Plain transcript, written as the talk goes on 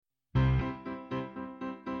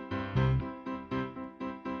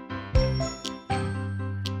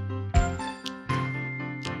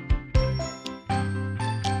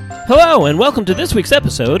Hello, and welcome to this week's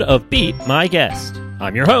episode of Beat My Guest.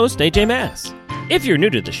 I'm your host, AJ Mass. If you're new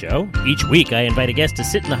to the show, each week I invite a guest to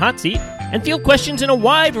sit in the hot seat and field questions in a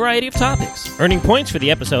wide variety of topics, earning points for the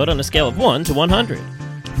episode on a scale of 1 to 100.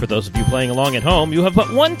 For those of you playing along at home, you have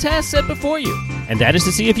but one task set before you, and that is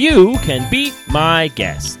to see if you can beat my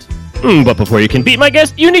guest. But before you can beat my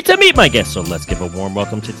guest, you need to meet my guest, so let's give a warm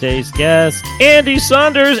welcome to today's guest, Andy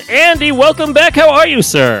Saunders. Andy, welcome back. How are you,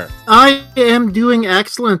 sir? I am doing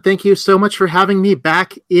excellent. Thank you so much for having me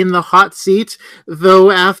back in the hot seat. Though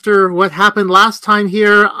after what happened last time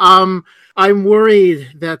here, I'm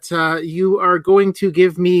worried that you are going to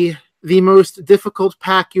give me the most difficult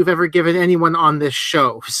pack you've ever given anyone on this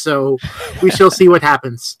show. So we shall see what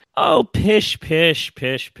happens. Oh, pish, pish,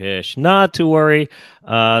 pish, pish. Not to worry.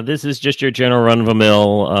 This is just your general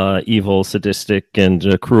run-of-the-mill, evil, sadistic,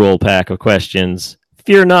 and cruel pack of questions.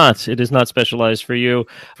 Fear not, it is not specialized for you.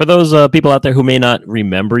 For those people out there who may not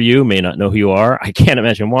remember you, may not know who you are, I can't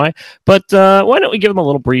imagine why, but why don't we give them a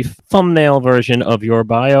little brief thumbnail version of your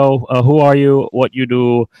bio? Who are you, what you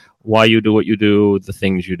do, why you do what you do, the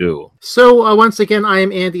things you do. So, once again, I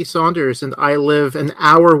am Andy Saunders, and I live an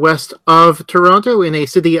hour west of Toronto in a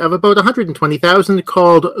city of about 120,000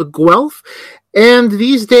 called Guelph. And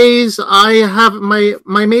these days, I have my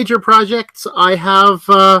major projects. I have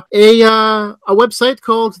a website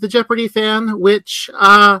called The Jeopardy Fan, which,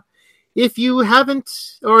 if you haven't,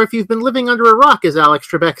 or if you've been living under a rock, as Alex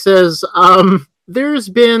Trebek says, there's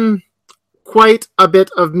been quite a bit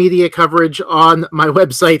of media coverage on my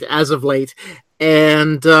website as of late.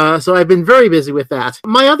 And so I've been very busy with that.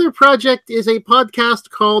 My other project is a podcast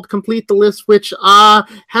called Complete the List, which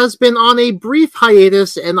has been on a brief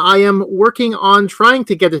hiatus, and I am working on trying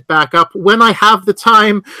to get it back up when I have the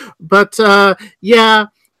time. But yeah,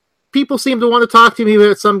 people seem to want to talk to me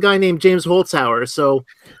about some guy named James Holzhauer. So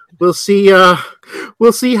we'll see how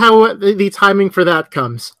the timing for that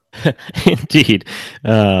comes. Indeed.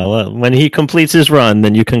 Well, when he completes his run,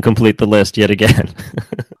 then you can complete the list yet again.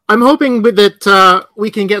 I'm hoping that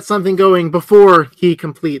we can get something going before he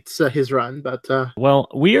completes his run. But well,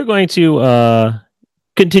 we are going to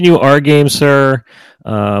continue our game, sir,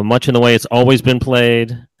 much in the way it's always been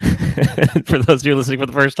played. For those of you listening for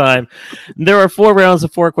the first time, there are 4 rounds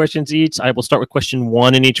of 4 questions each. I will start with question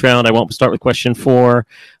 1 in each round. I won't start with question 4.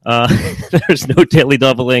 There's no daily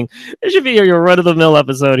doubling. This should be your run-of-the-mill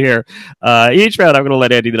episode here. Each round, I'm going to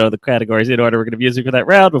let Andy know the categories in order we're going to be using for that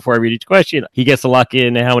round. Before I read each question, he gets to lock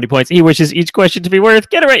in how many points he wishes each question to be worth.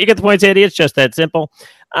 Get it right, you get the points, Andy. It's just that simple.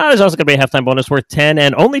 There's also going to be a halftime bonus worth 10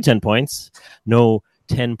 and only 10 points. No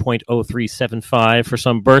 10.0375 for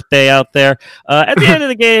some birthday out there. At the end of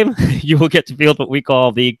the game, you will get to field what we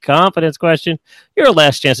call the confidence question. Your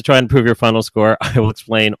last chance to try and improve your final score. I will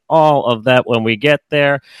explain all of that when we get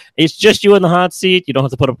there. It's just you in the hot seat. You don't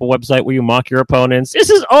have to put up a website where you mock your opponents. This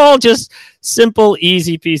is all just simple,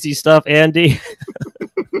 easy peasy stuff, Andy.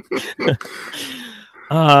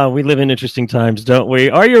 We live in interesting times, don't we?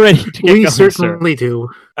 Are you ready to get going, we certainly do.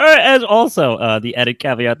 All right, as also, the added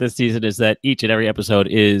caveat this season is that each and every episode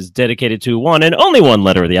is dedicated to one and only one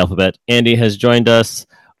letter of the alphabet. Andy has joined us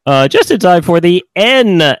just in time for the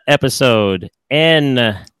N episode.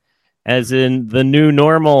 N, as in the new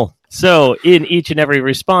normal. So, in each and every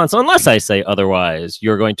response, unless I say otherwise,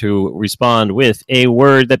 you're going to respond with a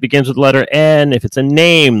word that begins with the letter N. If it's a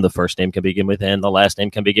name, the first name can begin with N, the last name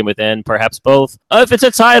can begin with N, perhaps both. If it's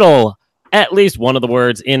a title, at least one of the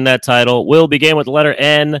words in that title will begin with the letter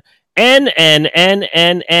N. N, N, N,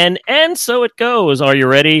 N, N, and so it goes. Are you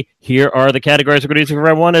ready? Here are the categories we're going to use for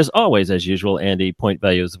round 1. As always, as usual, Andy, point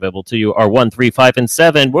values available to you are 1, 3, 5, and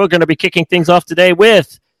 7. We're going to be kicking things off today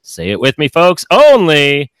with, say it with me, folks,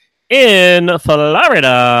 only in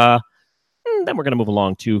Florida. Then we're going to move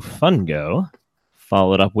along to Fungo,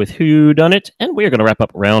 followed up with Who Done It, and we're going to wrap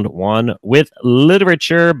up round 1 with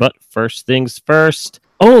literature. But first things first,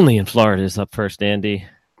 only in Florida is up first, Andy.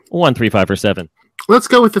 1, 3, 5, or 7. Let's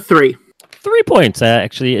go with the 3. 3 points. I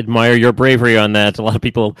actually admire your bravery on that. A lot of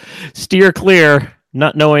people steer clear,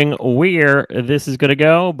 not knowing where this is going to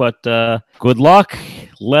go, but good luck.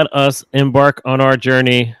 Let us embark on our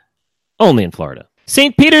journey only in Florida.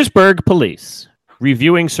 St. Petersburg police,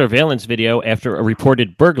 reviewing surveillance video after a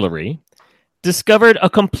reported burglary, discovered a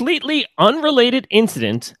completely unrelated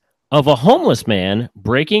incident of a homeless man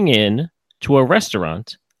breaking in to a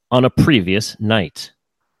restaurant on a previous night.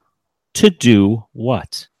 To do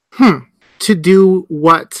what? To do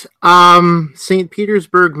what? St.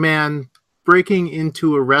 Petersburg man breaking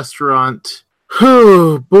into a restaurant.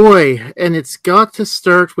 Oh, boy. And it's got to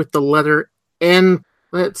start with the letter N.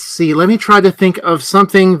 Let's see. Let me try to think of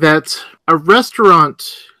something that a restaurant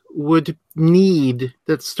would need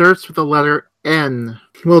that starts with the letter N?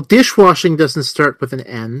 Well, dishwashing doesn't start with an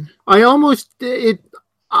N. I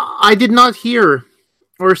did not hear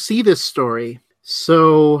or see this story.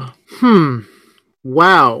 So,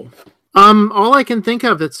 wow. All I can think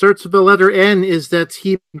of that starts with the letter N is that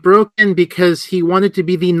he broke in because he wanted to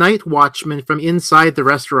be the night watchman from inside the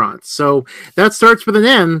restaurant. So that starts with an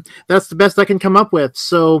N. That's the best I can come up with.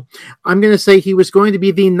 So I'm going to say he was going to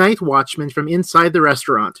be the night watchman from inside the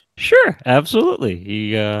restaurant. Sure, absolutely.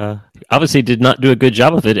 He obviously did not do a good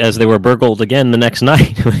job of it, as they were burgled again the next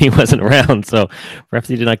night when he wasn't around. So perhaps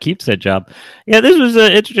he did not keep said job. Yeah, this was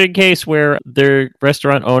an interesting case where their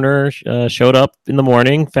restaurant owner showed up in the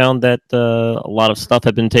morning, found that a lot of stuff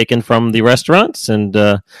had been taken from the restaurants, and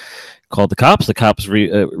called the cops. The cops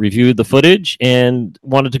reviewed the footage and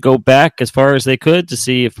wanted to go back as far as they could to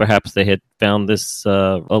see if perhaps they had found this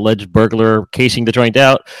alleged burglar casing the joint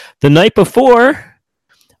out. The night before,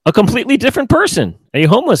 a completely different person, a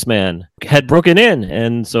homeless man, had broken in,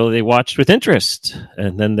 and so they watched with interest,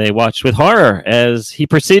 and then they watched with horror as he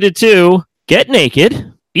proceeded to get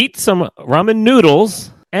naked, eat some ramen noodles,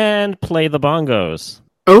 and play the bongos.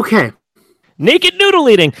 Okay. Naked noodle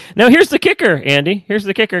eating. Now, here's the kicker, Andy. Here's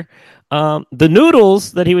the kicker. The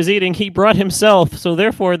noodles that he was eating, he brought himself, so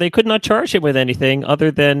therefore they could not charge him with anything other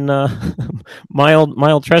than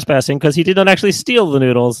mild trespassing, because he did not actually steal the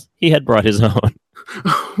noodles. He had brought his own.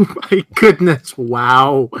 Oh my goodness!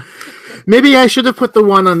 Wow. Maybe I should have put the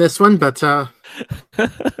one on this one, but oh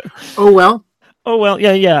well. Oh well.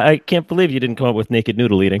 Yeah. I can't believe you didn't come up with naked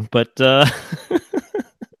noodle eating, but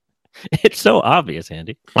it's so obvious,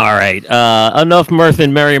 Andy. All right. Enough mirth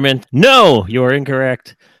and merriment. No, you are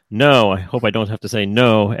incorrect. No, I hope I don't have to say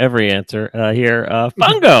no every answer here.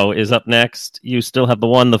 Fungo is up next. You still have the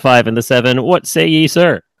 1, the 5, and the 7. What say ye,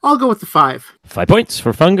 sir? I'll go with the 5. 5 points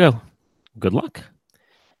for Fungo. Good luck.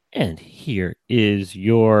 And here is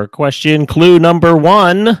your question. Clue number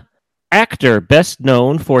 1. Actor best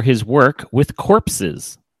known for his work with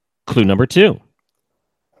corpses. Clue number 2.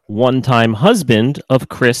 One-time husband of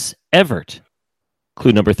Chris Evert.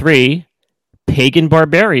 Clue number 3. Pagan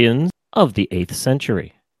barbarians of the 8th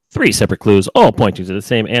century. 3 separate clues, all pointing to the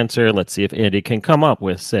same answer. Let's see if Andy can come up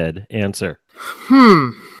with said answer.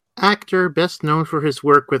 Actor best known for his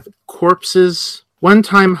work with corpses.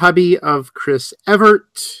 One-time hubby of Chris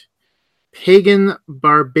Evert. Pagan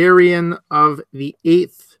barbarian of the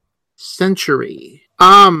 8th century.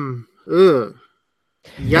 Yikes.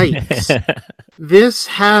 This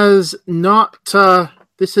has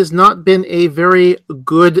not been a very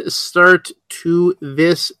good start to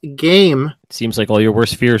this game. It seems like all your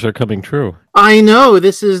worst fears are coming true. I know,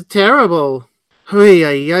 this is terrible.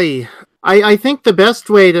 I think the best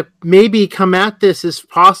way to maybe come at this is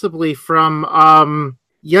possibly from,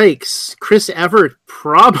 yikes, Chris Evert,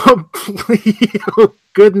 probably. Oh,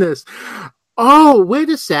 goodness. Oh, wait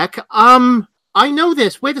a sec. I know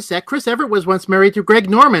this. Wait a sec. Chris Evert was once married to Greg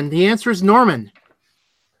Norman. The answer is Norman.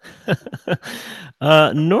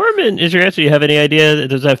 Norman is your answer. You have any idea?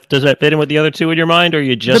 Does that fit in with the other two in your mind, or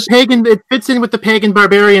you just the pagan? It fits in with the pagan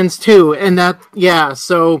barbarians too, and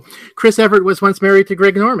So Chris Evert was once married to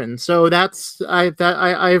Greg Norman, so that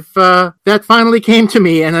finally came to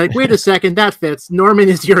me, and wait a second, that fits. Norman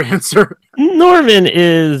is your answer. Norman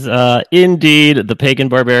is indeed the pagan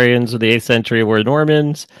barbarians of the 8th century were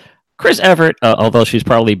Normans. Chris Evert, although she's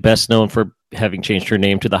probably best known for having changed her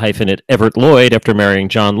name to the hyphenate Evert Lloyd after marrying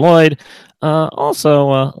John Lloyd,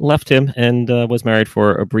 also left him and was married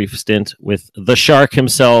for a brief stint with the shark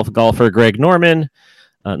himself, golfer Greg Norman.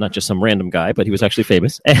 Not just some random guy, but he was actually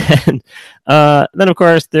famous. And then, of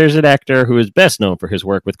course, there's an actor who is best known for his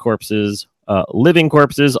work with corpses, living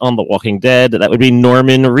corpses on The Walking Dead. That would be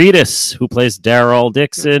Norman Reedus, who plays Daryl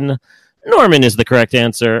Dixon. Norman is the correct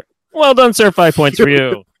answer. Well done, sir. 5 points for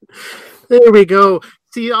you. There we go.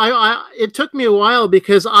 See, it took me a while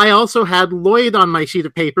because I also had Lloyd on my sheet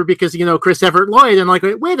of paper because, Chris Evert Lloyd. And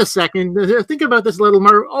wait a second, think about this a little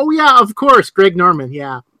more. Oh, yeah, of course, Greg Norman,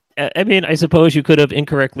 yeah. I mean, I suppose you could have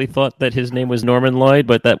incorrectly thought that his name was Norman Lloyd,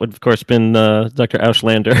 but that would, of course, been Dr.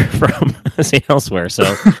 Auslander from St. Elsewhere. So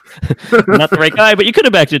not the right guy, but you could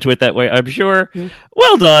have backed into it that way, I'm sure.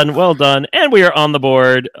 Well done. And we are on the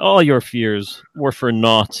board. All your fears were for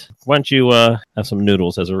naught. Why don't you have some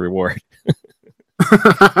noodles as a reward?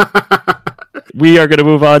 We are going to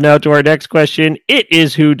move on now to our next question. It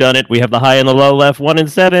is Whodunit. We have the high and the low left, 1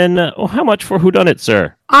 and 7. Oh, how much for Whodunit,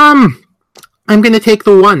 sir? I'm going to take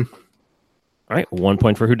the 1. All right, 1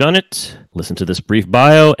 point for Whodunit. Listen to this brief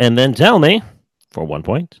bio and then tell me, for 1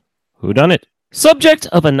 point, Whodunit. Subject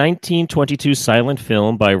of a 1922 silent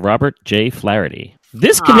film by Robert J. Flaherty.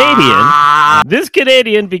 This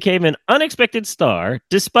Canadian became an unexpected star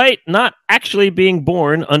despite not actually being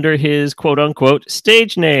born under his quote-unquote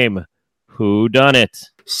stage name. Who done it?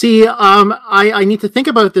 See, I need to think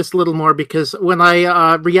about this a little more because when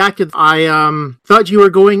I reacted, I thought you were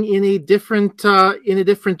going in a different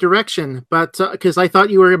direction, but because I thought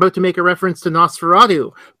you were about to make a reference to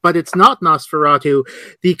Nosferatu, but it's not Nosferatu.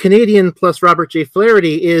 The Canadian plus Robert J.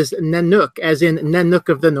 Flaherty is Nanook, as in Nanook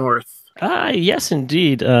of the North. Yes,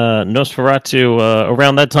 indeed. Nosferatu,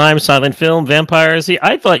 around that time, silent film, vampires. See,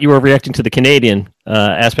 I thought you were reacting to the Canadian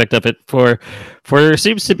aspect of it. For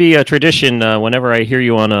seems to be a tradition. Whenever I hear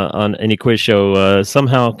you on any quiz show,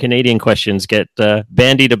 somehow Canadian questions get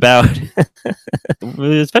bandied about.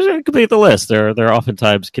 Especially when you complete the list. There are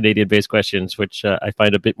oftentimes Canadian-based questions, which I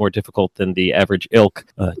find a bit more difficult than the average ilk.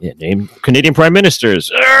 Name Canadian prime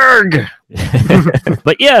ministers. Erg!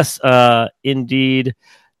 But yes, indeed.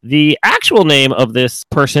 The actual name of this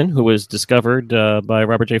person who was discovered by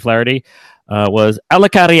Robert J. Flaherty was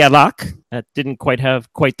Alakarialak. That didn't quite have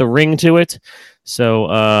the ring to it.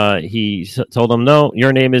 So he told him, no,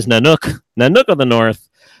 your name is Nanook. Nanook of the North.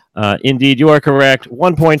 Indeed, you are correct.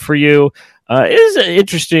 1 point for you. It is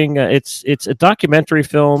interesting. It's a documentary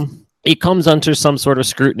film. It comes under some sort of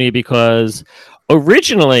scrutiny because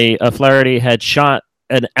originally Flaherty had shot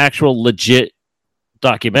an actual legit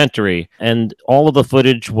documentary, and all of the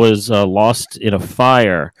footage was lost in a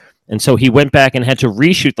fire, and so he went back and had to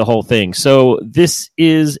reshoot the whole thing. So this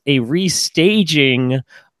is a restaging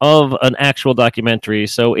of an actual documentary,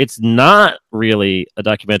 so it's not really a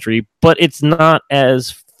documentary, but it's not as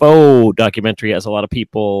faux documentary as a lot of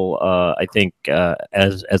people I think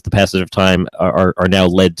as the passage of time are now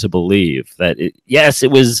led to believe. That it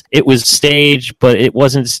was staged, but it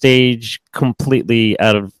wasn't staged completely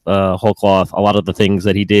out of whole cloth. A lot of the things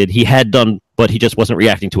that he had done, but he just wasn't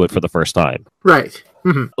reacting to it for the first time. Right.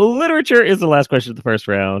 Mm-hmm. Literature is the last question of the first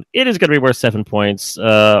round. It is going to be worth 7 points.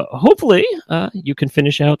 Hopefully you can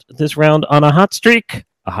finish out this round on a hot streak.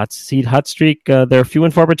 A hot streak. They're few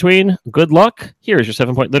and far between. Good luck. Here's your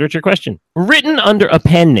 7-point literature question. Written under a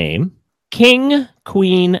pen name, King,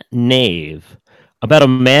 Queen, Knave, about a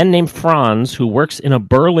man named Franz who works in a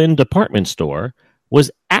Berlin department store,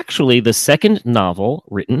 was actually the second novel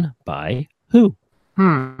written by who?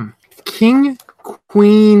 King,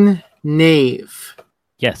 Queen, Knave.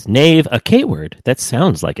 Yes, knave, a K word. That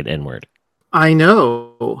sounds like an N word. I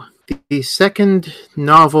know. The second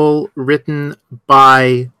novel written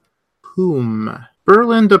by whom?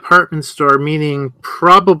 Berlin department store, meaning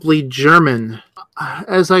probably German.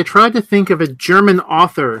 As I tried to think of a German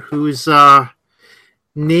author whose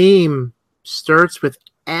name starts with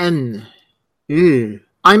N. Ew.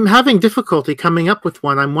 I'm having difficulty coming up with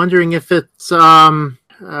one. I'm wondering if it's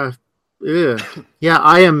yeah,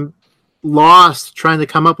 I am lost trying to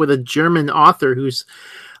come up with a German author whose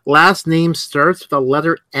last name starts with a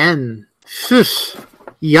letter N.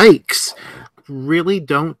 Yikes. Really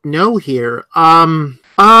don't know here.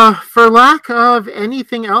 For lack of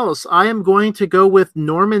anything else, I am going to go with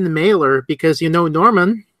Norman Mailer because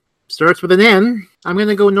Norman starts with an N. I'm going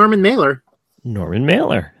to go Norman Mailer. Norman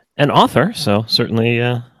Mailer, an author, so certainly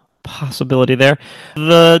a possibility there.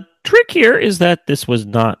 The trick here is that this was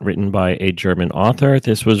not written by a German author.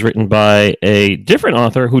 This was written by a different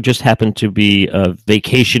author who just happened to be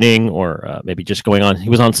vacationing or maybe just going on.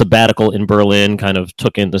 He was on sabbatical in Berlin, kind of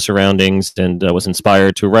took in the surroundings and was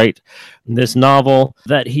inspired to write this novel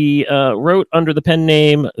that he wrote under the pen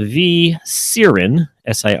name V. Sirin,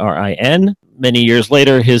 Sirin. Many years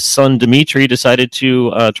later, his son Dmitri decided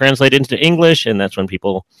to translate into English, and that's when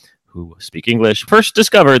people who speak English first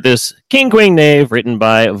discovered this King, Queen, Knave written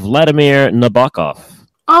by Vladimir Nabokov.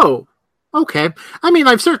 Oh, okay. I mean,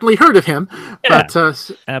 I've certainly heard of him. Yeah,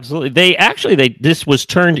 but absolutely. This was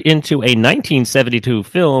turned into a 1972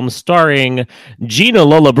 film starring Gina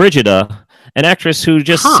Lollobrigida, an actress who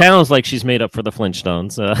just sounds like she's made up for the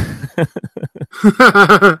Flintstones.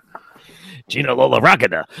 Gina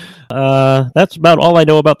Lollobrigida. That's about all I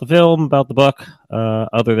know about the film, about the book,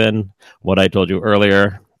 other than what I told you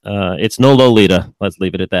earlier. It's no Lolita. Let's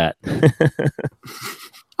leave it at that.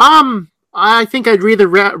 I think I'd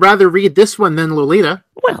rather read this one than Lolita.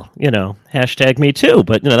 Well, hashtag me too,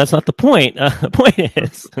 but that's not the point. The point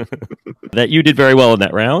is that you did very well in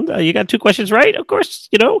that round. You got 2 questions right. Of course,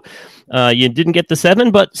 you didn't get the 7,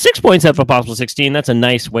 but 6 points out of a possible 16. That's a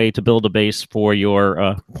nice way to build a base for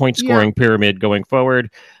your point scoring pyramid going forward.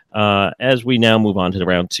 As we now move on to the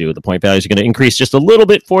round 2, the point values are going to increase just a little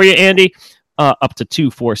bit for you, Andy. Up to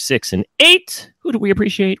 2, 4, 6, and 8. Who do we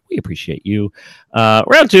appreciate? We appreciate you.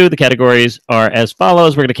 Round 2, the categories are as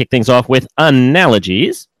follows. We're going to kick things off with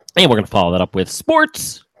analogies. And we're going to follow that up with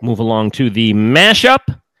sports, move along to the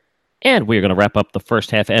mashup, and we're going to wrap up the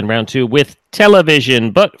first half and round 2 with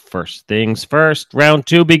television. But first things first, round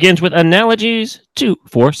 2 begins with analogies, 2,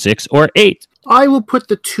 4, 6, or 8. I will put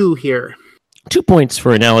the 2 here. 2 points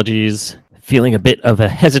for analogies. Feeling a bit of a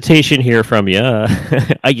hesitation here from you.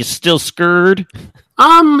 Are you still scared?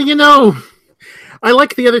 I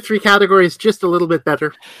like the other 3 categories just a little bit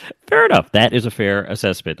better. Fair enough. That is a fair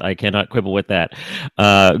assessment. I cannot quibble with that.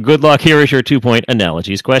 Good luck. Here is your 2-point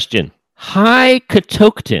analogies question. High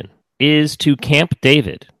Catoctin is to Camp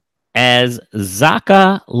David as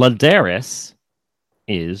Zaka Ladaris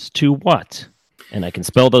is to what? And I can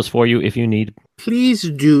spell those for you if you need. Please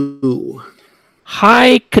do.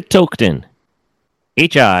 High Catoctin.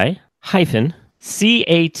 H-I-C-A-T-O-C-T-I-N.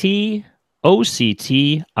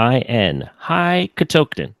 High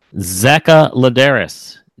Catoctin. Zaka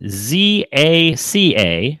Ladaris.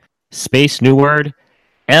 Z-A-C-A, space new word,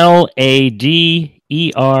 L-A-D-E-R-A-S.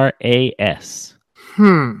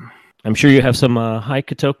 I'm sure you have some high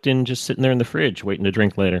Catoctin just sitting there in the fridge waiting to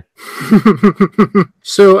drink later.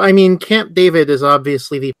 So, Camp David is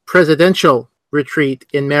obviously the presidential retreat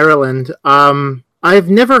in Maryland. I've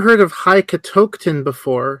never heard of High Catoctin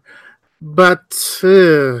before, but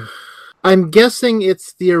I'm guessing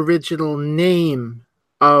it's the original name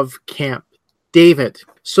of Camp David.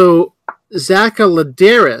 So Zaka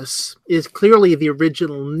Ladaris is clearly the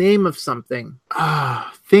original name of something.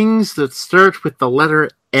 Things that start with the letter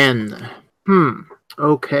N.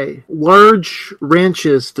 Okay. Large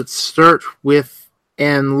ranches that start with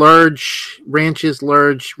N. Large ranches,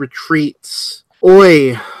 large retreats.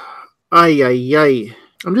 Oi. Ay.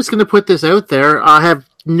 I'm just going to put this out there. I have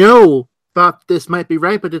no thought this might be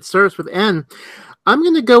right, but it starts with N. I'm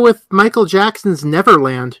going to go with Michael Jackson's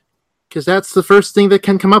Neverland, because that's the first thing that I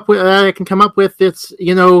can come up with. It's,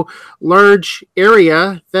 large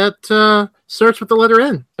area that starts with the letter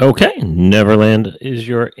N. Okay, Neverland is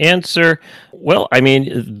your answer. Well,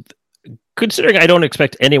 considering I don't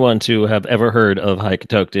expect anyone to have ever heard of High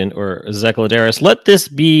Catoctin or Zaka Ladaris, let this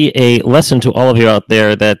be a lesson to all of you out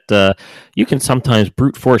there that you can sometimes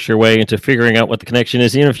brute force your way into figuring out what the connection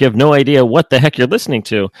is, even if you have no idea what the heck you're listening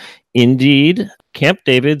to. Indeed, Camp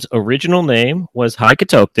David's original name was High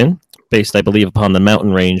Catoctin, based, I believe, upon the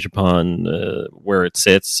mountain range upon where it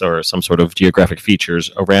sits or some sort of geographic features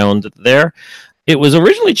around there. It was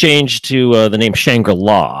originally changed to the name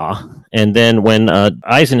Shangri-La, and then when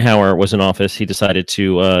Eisenhower was in office, he decided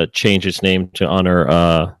to change its name to honor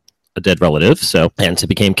a dead relative, hence it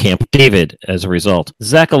became Camp David as a result.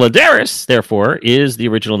 Zaka Ladaris, therefore, is the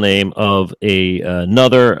original name of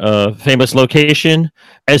another famous location.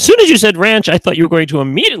 As soon as you said ranch, I thought you were going to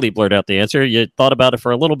immediately blurt out the answer. You thought about it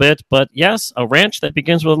for a little bit, but yes, a ranch that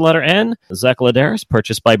begins with the letter N. Zaka Ladaris,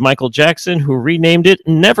 purchased by Michael Jackson, who renamed it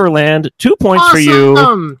Neverland. 2 points awesome. For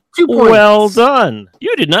you. 2 points. Well done.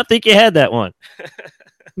 You did not think you had that one.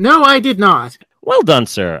 No, I did not. Well done,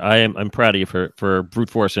 sir. I'm proud of you for brute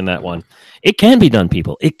forcing that one. It can be done,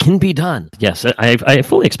 people. It can be done. Yes, I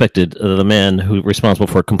fully expected the man who's responsible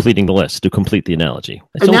for completing the list to complete the analogy.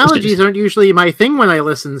 Analogies aren't usually my thing when I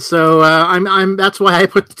listen, so I'm that's why I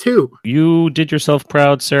put the 2. You did yourself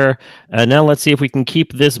proud, sir. Now let's see if we can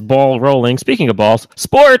keep this ball rolling. Speaking of balls,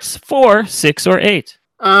 sports, 4, 6, or 8.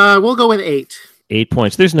 We'll go with 8. 8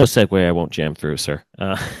 points. There's no segue I won't jam through, sir.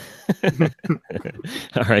 All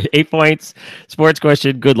right, 8 points. Sports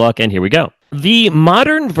question. Good luck, and here we go. The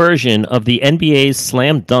modern version of the NBA's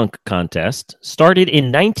Slam Dunk contest started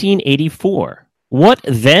in 1984. What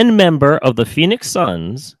then member of the Phoenix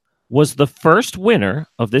Suns was the first winner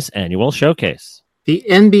of this annual showcase? The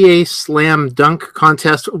NBA Slam Dunk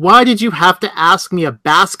contest. Why did you have to ask me a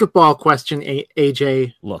basketball question,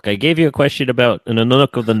 AJ? Look, I gave you a question about an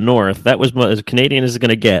Nanook of the North. That was as Canadian as it's going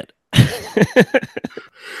to get.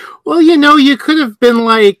 Well, you could have been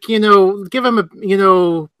like, give him a,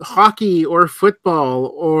 hockey or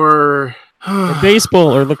football or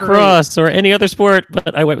baseball or lacrosse or any other sport,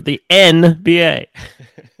 but I went with the NBA.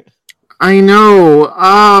 I know.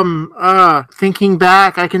 Thinking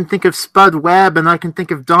back, I can think of Spud Webb and I can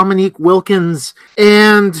think of Dominique Wilkins,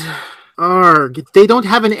 and they don't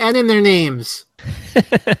have an N in their names.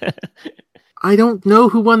 I don't know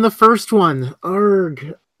who won the first one.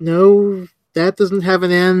 No, that doesn't have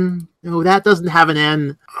an N. No, that doesn't have an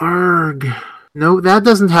N. No, that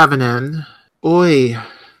doesn't have an N. Oi.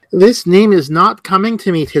 This name is not coming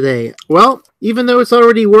to me today. Well, even though it's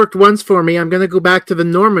already worked once for me, I'm going to go back to the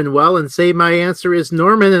Norman well and say my answer is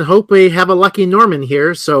Norman and hope we have a lucky Norman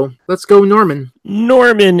here. So let's go Norman.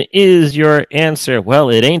 Norman is your answer. Well,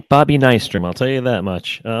 it ain't Bobby Nystrom, I'll tell you that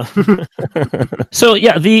much. So,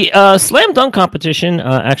 yeah, the slam dunk competition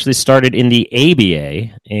actually started in the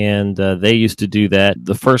ABA, and they used to do that.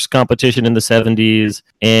 The first competition in the 70s,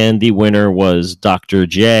 and the winner was Dr.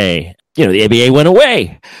 J. The ABA went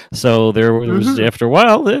away. So there was, after a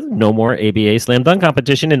while, no more ABA slam dunk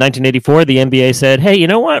competition. In 1984, the NBA said, hey, you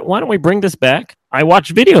know what? Why don't we bring this back? I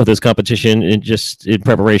watched video of this competition in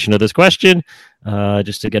preparation of this question,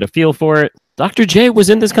 just to get a feel for it. Dr. J was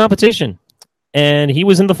in this competition, and he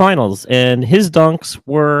was in the finals, and his dunks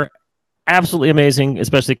were absolutely amazing,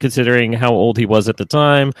 especially considering how old he was at the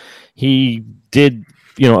time. He did,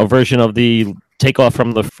 a version of the take off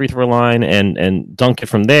from the free throw line and dunk it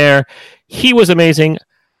from there. He was amazing.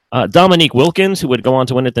 Dominique Wilkins, who would go on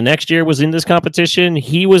to win it the next year, was in this competition.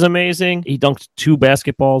 He was amazing. He dunked 2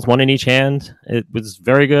 basketballs, 1 in each hand. It was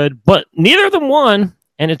very good, but neither of them won,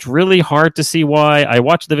 and it's really hard to see why. I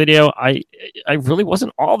watched the video. I really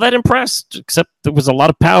wasn't all that impressed, except there was a lot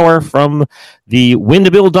of power from the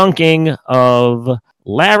windmill dunking of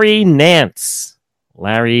Larry Nance.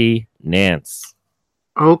 Larry Nance.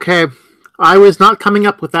 Okay. I was not coming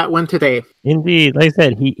up with that one today. Indeed, like I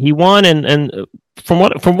said, he won, and from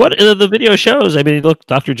what the video shows, I mean, look,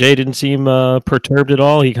 Dr. J didn't seem perturbed at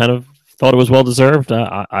all. He kind of thought it was well deserved.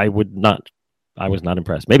 I was not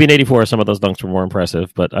impressed. Maybe in '84, some of those dunks were more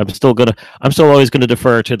impressive, but I'm still always gonna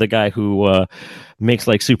defer to the guy who makes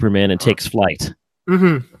like Superman and takes flight.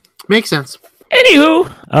 Makes sense.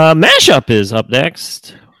 Anywho, Mashup is up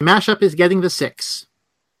next. Mashup is getting the 6.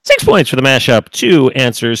 6 points for the mashup. 2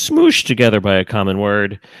 answers smooshed together by a common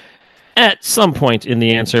word. At some point in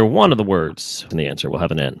the answer, one of the words in the answer will have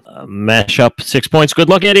an N. Mashup, 6 points. Good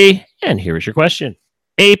luck, Eddie. And here is your question.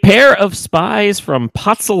 A pair of spies from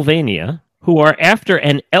Pottsylvania who are after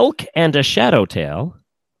an elk and a shadow tail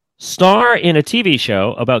star in a TV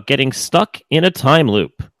show about getting stuck in a time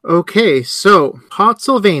loop. Okay, so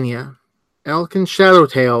Pottsylvania, elk and shadow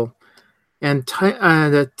tail, and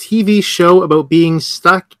a TV show about being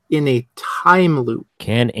stuck in a time loop.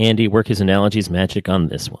 Can Andy work his analogies magic on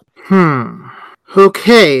this one?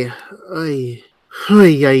 Okay.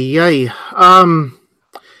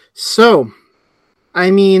 So, I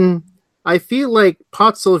mean, I feel like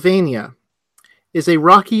Pottsylvania is a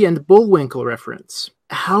Rocky and Bullwinkle reference.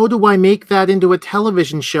 How do I make that into a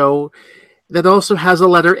television show that also has a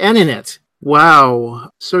letter N in it? Wow.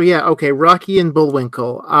 So yeah, okay, Rocky and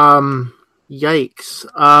Bullwinkle. Yikes.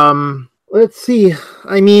 Let's see.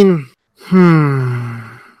 I mean,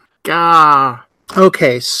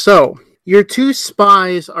 Okay, so your 2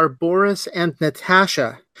 spies are Boris and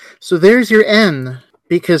Natasha. So there's your N,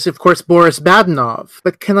 because of course Boris Badenov.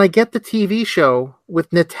 But can I get the TV show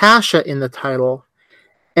with Natasha in the title?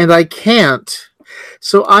 And I can't.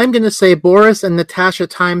 So I'm going to say Boris and Natasha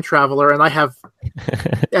Time Traveler, and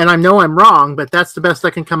and I know I'm wrong, but that's the best I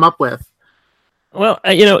can come up with. Well,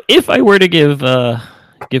 if I were to give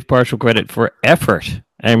partial credit for effort,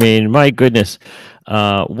 I mean, my goodness,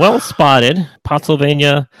 well spotted.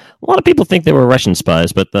 Pottsylvania. A lot of people think they were Russian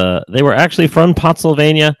spies, but they were actually from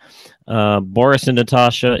Pottsylvania. Boris and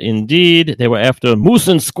Natasha, indeed, they were after moose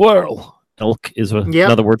and squirrel. Elk is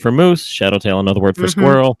another word for moose. Shadowtail, another word for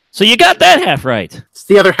squirrel. So you got that half right. It's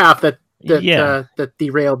the other half that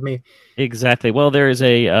derailed me. Exactly. Well, there is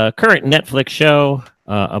a current Netflix show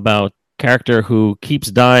about character who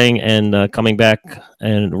keeps dying and coming back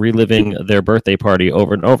and reliving their birthday party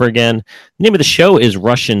over and over again. The name of the show is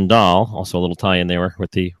Russian Doll. Also a little tie-in there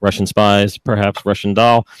with the Russian spies, perhaps Russian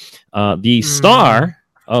Doll. The star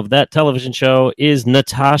of that television show is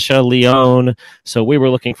Natasha Lyonne. So we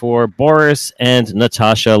were looking for Boris and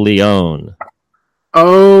Natasha Lyonne.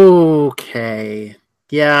 Okay.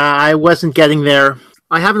 Yeah, I wasn't getting there.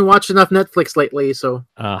 I haven't watched enough Netflix lately, so...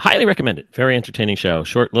 highly recommend it. Very entertaining show.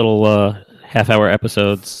 Short little half-hour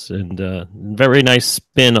episodes and very nice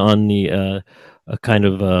spin on the a kind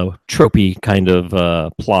of tropey kind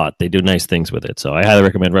of plot. They do nice things with it. So I highly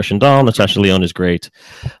recommend Russian Doll. Natasha Lyonne is great.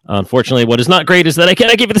 Unfortunately, what is not great is that I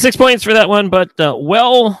cannot give you the 6 points for that one, but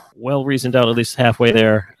well reasoned out at least halfway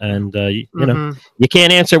there. And, you know, you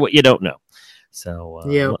can't answer what you don't know. So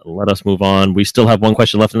let us move on. We still have one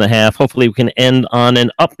question left in the half. Hopefully we can end on an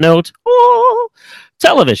up note. Oh,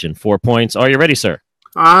 television, 4 points. Are you ready, sir?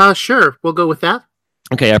 Sure. We'll go with that.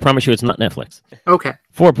 Okay, I promise you it's not Netflix. Okay.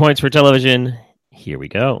 4 points for television. Here we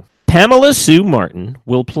go. Pamela Sue Martin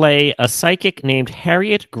will play a psychic named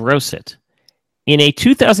Harriet Grosset in a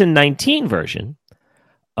 2019 version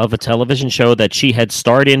of a television show that she had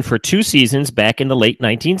starred in for 2 seasons back in the late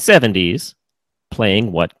 1970s,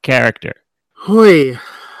 playing what character? Hoy.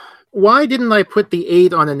 Why didn't I put the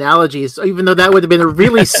 8 on analogies, even though that would have been a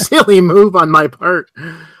really silly move on my part?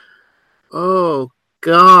 Oh,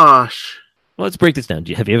 gosh. Well, let's break this down.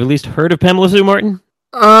 Have you ever at least heard of Pamela Sue Martin?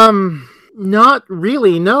 Not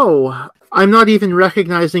really, no. I'm not even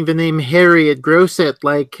recognizing the name Harriet Grosset.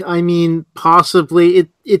 Possibly.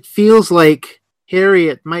 It feels like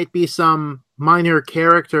Harriet might be some minor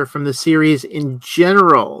character from the series in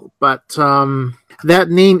general, but that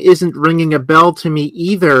name isn't ringing a bell to me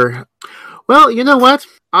either. Well, you know what?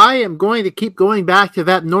 I am going to keep going back to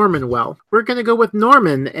that Norman well. We're going to go with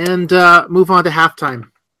Norman and move on to halftime.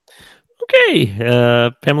 Okay,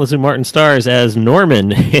 Pamela Sue Martin stars as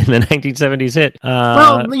Norman in the 1970s hit.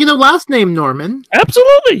 Last name Norman.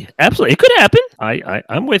 Absolutely. It could happen.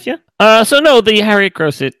 I'm with you. The Harriet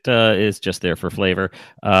Grosset is just there for flavor.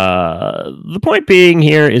 The point being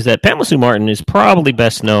here is that Pamela Sue Martin is probably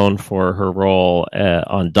best known for her role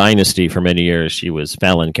on Dynasty for many years. She was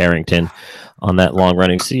Fallon Carrington on that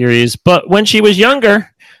long-running series. But when she was younger,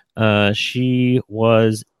 she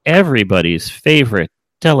was everybody's favorite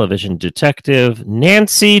television detective,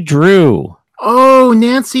 Nancy Drew. Oh,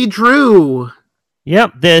 Nancy Drew.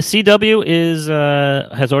 Yep, the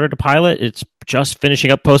CW has ordered a pilot. It's just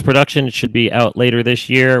finishing up post-production. It should be out later this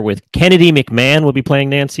year. With Kennedy McMahon will be playing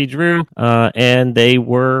Nancy Drew, and they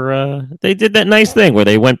did that nice thing where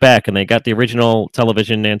they went back and they got the original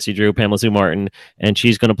television Nancy Drew, Pamela Sue Martin, and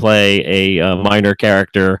she's going to play a minor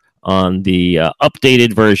character on the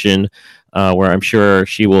updated version, where I'm sure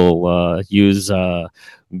she will use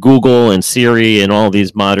Google and Siri and all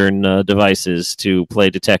these modern devices to play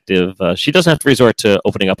detective. She doesn't have to resort to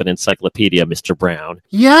opening up an encyclopedia, Mr. Brown.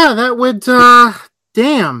 Yeah, that would.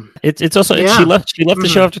 Damn. It's also she left the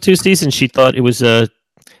show after 2 seasons. She thought it was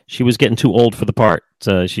she was getting too old for the part.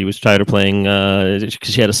 She was tired of playing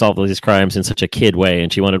because she had to solve all these crimes in such a kid way,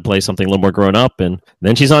 and she wanted to play something a little more grown up. And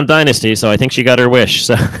then she's on Dynasty, so I think she got her wish.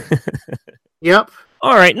 So. Yep.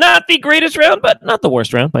 All right, not the greatest round, but not the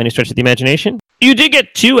worst round by any stretch of the imagination. You did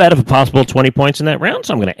get 2 out of a possible 20 points in that round,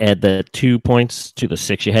 so I'm going to add the 2 points to the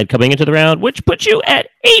 6 you had coming into the round, which puts you at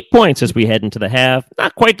 8 points as we head into the half.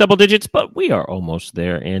 Not quite double digits, but we are almost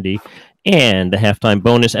there, Andy. And the halftime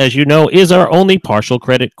bonus, as you know, is our only partial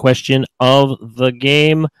credit question of the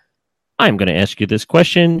game. I'm going to ask you this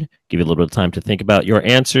question, give you a little bit of time to think about your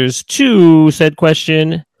answers to said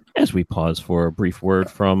question, as we pause for a brief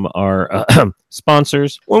word from our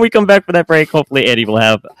sponsors. When we come back for that break, hopefully Eddie will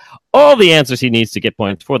have all the answers he needs to get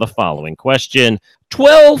points for the following question.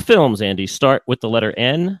 12 films, Andy, start with the letter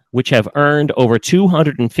N, which have earned over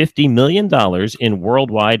 $250 million in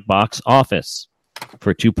worldwide box office.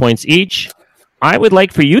 For 2 points each, I would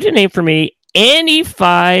like for you to name for me any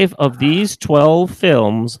 5 of these 12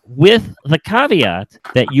 films with the caveat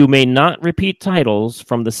that you may not repeat titles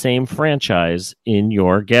from the same franchise in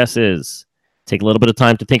your guesses. Take a little bit of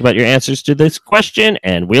time to think about your answers to this question,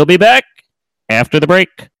 and we'll be back after the break.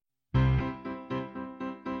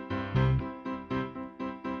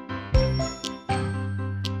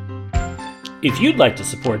 If you'd like to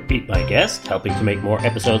support Beat My Guest, helping to make more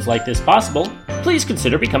episodes like this possible, please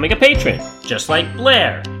consider becoming a patron, just like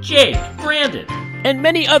Blair, Jake, Brandon, and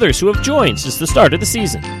many others who have joined since the start of the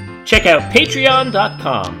season. Check out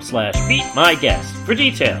patreon.com/beatmyguest for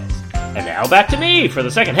details. And now back to me for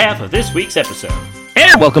the second half of this week's episode.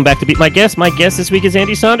 And welcome back to Beat My Guest. My guest this week is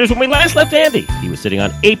Andy Saunders. When we last left Andy, he was sitting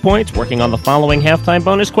on 8 points, working on the following halftime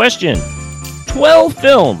bonus question. 12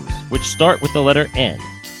 films, which start with the letter N,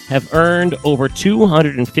 have earned over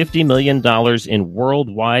 $250 million in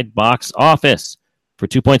worldwide box office. For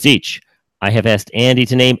 2 points each, I have asked Andy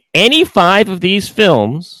to name any 5 of these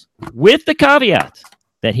films with the caveat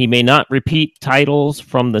that he may not repeat titles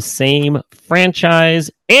from the same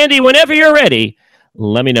franchise. Andy, whenever you're ready,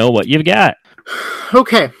 let me know what you've got.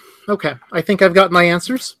 Okay. I think I've got my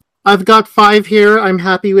answers. I've got 5 here. I'm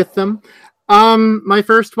happy with them. My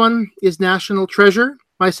first one is National Treasure.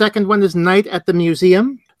 My second one is Night at the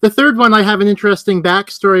Museum. The third one I have an interesting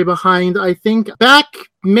backstory behind. I think back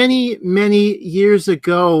many, many years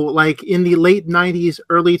ago, like in the late 90s,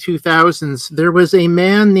 early 2000s, there was a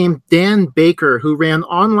man named Dan Baker who ran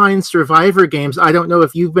online survivor games. I don't know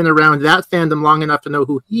if you've been around that fandom long enough to know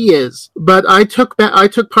who he is, but I took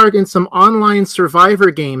part in some online survivor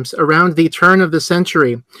games around the turn of the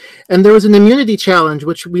century. And there was an immunity challenge,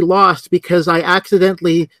 which we lost because I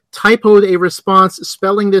accidentally typoed a response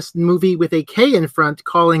spelling this movie with a K in front,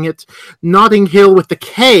 calling it Notting Hill with the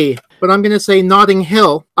K. but I'm going to say Notting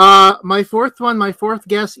Hill. My fourth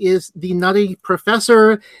guess is The Nutty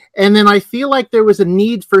Professor, and then I feel like there was a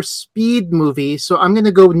Need for Speed movie, so I'm going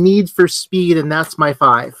to go Need for Speed, and that's my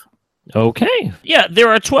 5. Okay. Yeah, there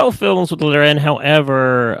are 12 films with the letter N.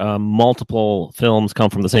 However, multiple films come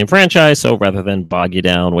from the same franchise, so rather than bog you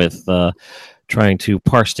down with trying to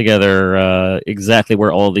parse together exactly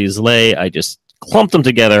where all these lay, I just clumped them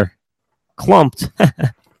together. Clumped.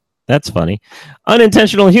 That's funny.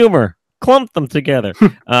 Unintentional humor. Clumped them together.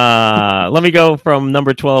 Let me go from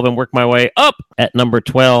number 12 and work my way up. At number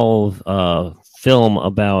 12, film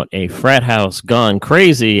about a frat house gone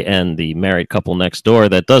crazy and the married couple next door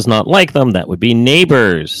that does not like them. That would be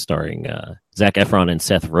Neighbors, starring Zac Efron and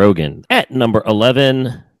Seth Rogen. At number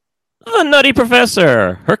 11, The Nutty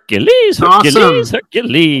Professor. Hercules. Awesome.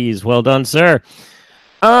 Hercules. Well done, sir.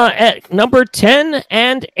 At number 10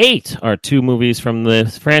 and 8 are 2 movies from the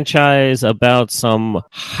franchise about some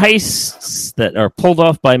heists that are pulled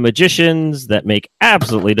off by magicians that make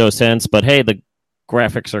absolutely no sense, but hey, the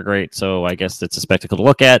graphics are great, so I guess it's a spectacle to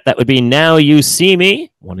look at. That would be Now You See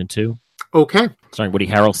Me, 1 and 2. Okay. Starring Woody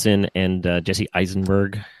Harrelson and Jesse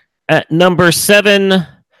Eisenberg. At number 7,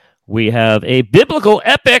 we have a biblical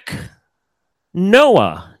epic,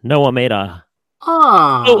 Noah. Noah made a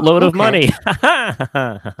boatload of money.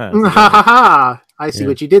 I see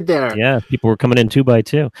what you did there. Yeah, people were coming in 2 by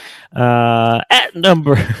 2. At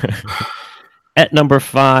number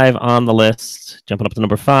 5 on the list, jumping up to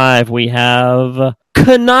number 5, we have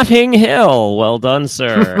Notting Hill. Well done,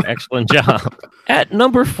 sir. Excellent job. At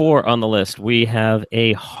number 4 on the list, we have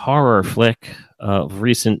a horror flick of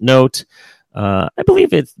recent note. I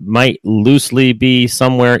believe it might loosely be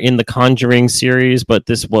somewhere in the Conjuring series, but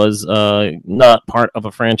this was not part of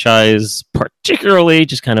a franchise particularly,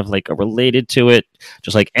 just kind of like related to it.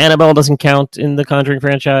 Just like Annabelle doesn't count in the Conjuring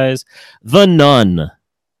franchise. The Nun.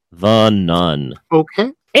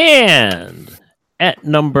 Okay. And at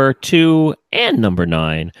number 2 and number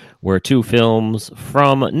 9 were 2 films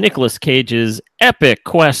from Nicolas Cage's epic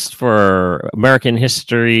quest for American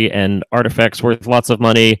history and artifacts worth lots of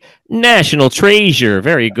money, National Treasure.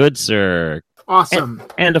 Very good, sir. Awesome.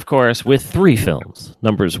 And of course, with 3 films,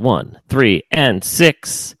 numbers 1, 3, and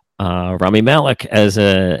 6, Rami Malek as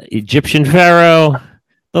an Egyptian pharaoh,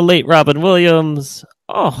 the late Robin Williams,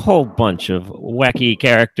 a whole bunch of wacky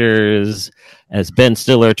characters as Ben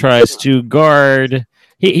Stiller tries to guard.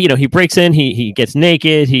 He breaks in, he gets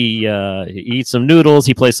naked, he eats some noodles,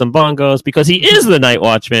 he plays some bongos because he is the night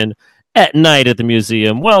watchman at night at the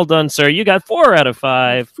museum. Well done, sir. You got 4 out of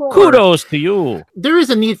 5. 4. Kudos to you. There is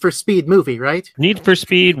a Need for Speed movie, right? Need for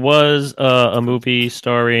Speed was a movie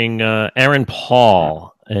starring Aaron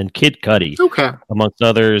Paul and Kid Cudi, Okay. amongst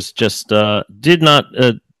others. Just did not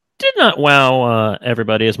wow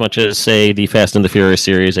everybody as much as, say, the Fast and the Furious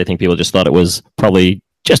series. I think people just thought it was probably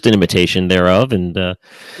just an imitation thereof. And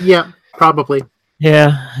yeah, probably.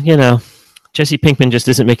 Yeah, Jesse Pinkman just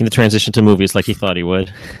isn't making the transition to movies like he thought he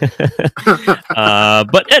would.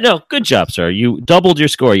 But no, good job, sir. You doubled your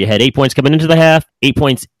score. You had 8 points coming into the half, 8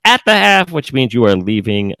 points at the half, which means you are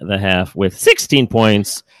leaving the half with 16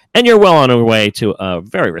 points, and you're well on your way to a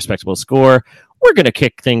very respectable score. We're going to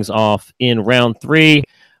kick things off in round 3.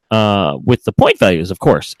 With the point values, of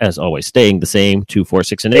course, as always, staying the same, 2, 4,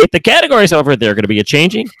 6, and 8. The categories, however, they're going to be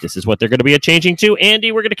a-changing. This is what they're going to be a-changing to.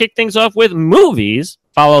 Andy, we're going to kick things off with movies.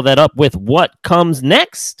 Follow that up with what comes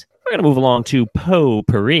next. We're going to move along to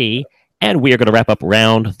Potpourri, and we are going to wrap up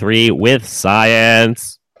round 3 with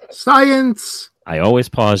science. Science! I always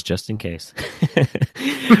pause just in case.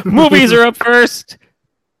 Movies are up first.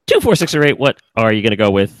 2, 4, 6, or 8. What are you going to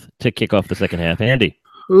go with to kick off the second half, Andy?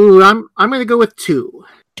 Ooh, I'm going to go with 2.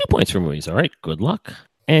 2 points for movies. All right, good luck.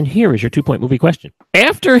 And here is your 2-point movie question.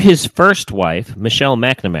 After his first wife, Michelle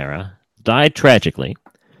McNamara, died tragically,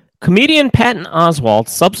 comedian Patton Oswalt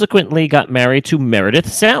subsequently got married to Meredith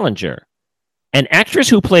Salinger, an actress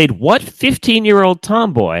who played what 15-year-old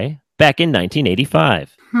tomboy back in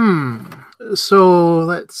 1985? So,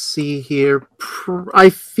 let's see here. I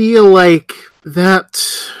feel like that...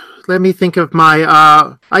 Let me think of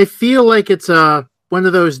my... I feel like it's one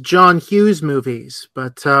of those John Hughes movies,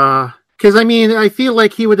 but because I feel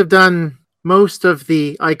like he would have done most of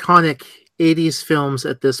the iconic 80s films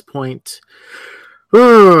at this point.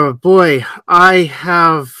 Oh boy,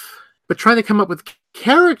 but trying to come up with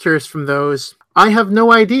characters from those, I have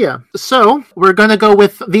no idea. So we're going to go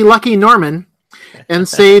with the Lucky Norman and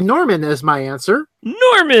say Norman as my answer.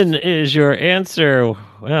 Norman is your answer.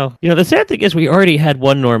 Well, the sad thing is we already had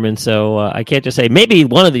one Norman, so I can't just say maybe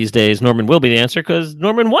one of these days Norman will be the answer, because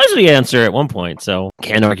Norman was the answer at one point, so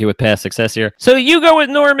can't argue with past success here. So you go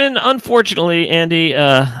with Norman. Unfortunately, Andy,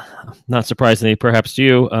 not surprisingly, perhaps to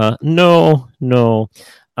you, no.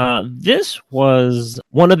 This was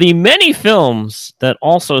one of the many films that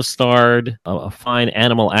also starred a fine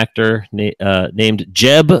animal actor named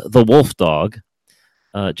Jeb the Wolf Dog.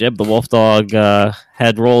 Jeb the Wolf Dog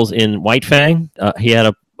had roles in White Fang. He had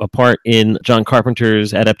a part in John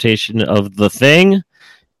Carpenter's adaptation of The Thing.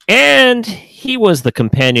 And he was the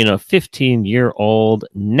companion of 15-year-old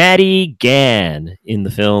Natty Gann in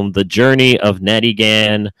the film The Journey of Natty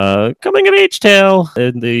Gann, coming-of-age tale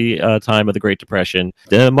in the time of the Great Depression.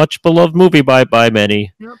 A much-beloved movie by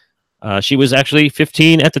many. Yep. She was actually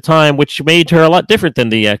 15 at the time, which made her a lot different than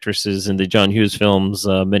the actresses in the John Hughes films,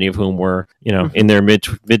 many of whom were, in their mid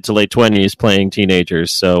to late 20s playing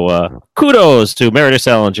teenagers. So kudos to Meredith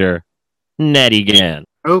Salinger, Natty Gann.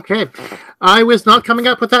 Okay. I was not coming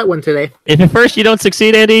up with that one today. If at first you don't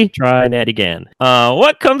succeed, Andy, try Natty Gann.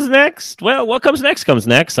 What comes next? Well, what comes next comes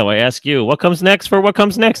next. So I ask you, what comes next for what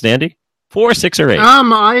comes next, Andy? 4, 6, or 8?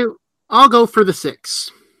 I'll go for the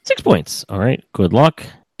 6. 6 points. All right. Good luck.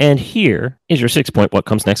 And here is your 6-point what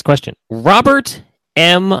comes next question. Robert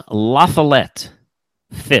M. La Follette,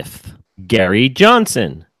 5th. Gary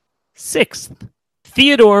Johnson, 6th.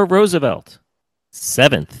 Theodore Roosevelt,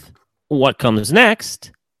 7th. What comes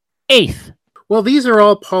next? 8th. Well, these are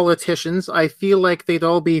all politicians. I feel like they'd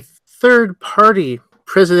all be third-party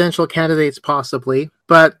presidential candidates, possibly.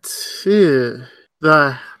 But, and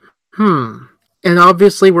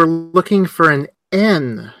obviously we're looking for an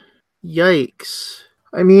N. Yikes.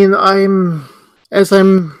 I mean,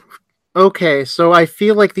 okay, so I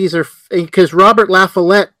feel like these are, because Robert La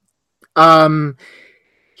Follette,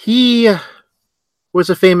 he was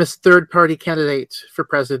a famous third-party candidate for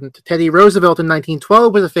president. Teddy Roosevelt in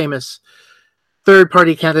 1912 was a famous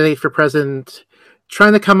third-party candidate for president.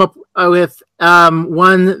 Trying to come up with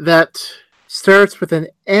one that starts with an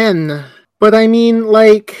N. But I mean,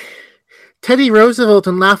 like, Teddy Roosevelt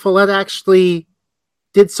and La Follette actually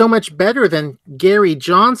did so much better than Gary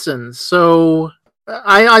Johnson. So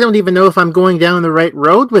I don't even know if I'm going down the right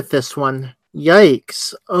road with this one.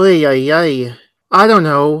 Yikes. Oy, oy, oy. I don't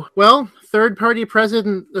know. Well, third-party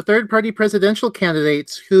presidential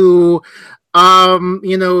candidates who,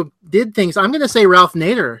 did things. I'm going to say Ralph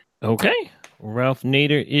Nader. Okay. Ralph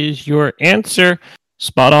Nader is your answer.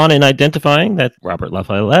 Spot on in identifying that Robert La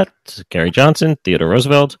Follette, Gary Johnson, Theodore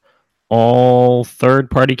Roosevelt, all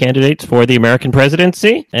third-party candidates for the American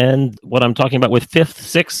presidency. And what I'm talking about with 5th,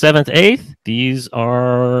 6th, 7th, 8th, these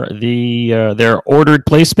are their ordered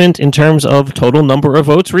placement in terms of total number of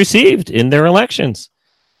votes received in their elections.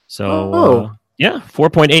 So,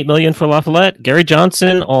 4.8 million for La Follette. Gary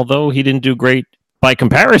Johnson, although he didn't do great by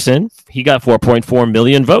comparison, he got 4.4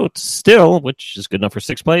 million votes still, which is good enough for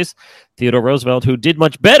 6th place. Theodore Roosevelt, who did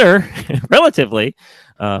much better, relatively,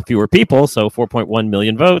 fewer people, so 4.1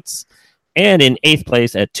 million votes. And in 8th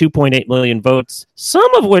place at 2.8 million votes,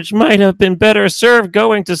 some of which might have been better served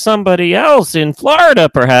going to somebody else in Florida,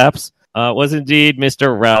 perhaps, was indeed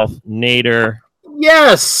Mr. Ralph Nader.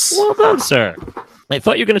 Yes! Well done, sir. I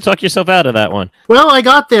thought you were going to talk yourself out of that one. Well, I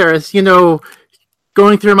got there as,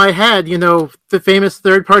 going through my head, the famous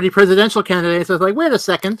third-party presidential candidates. I was like, wait a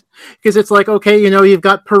second. Because it's like, okay, you've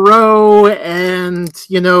got Perot and,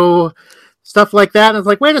 stuff like that. And it's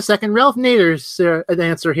like, wait a second, Ralph Nader's an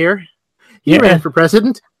answer here. He ran for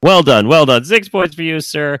president. Well done. 6 points for you,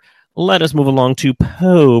 sir. Let us move along to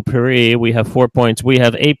Potpourri. We have 4 points. We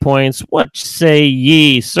have 8 points. What say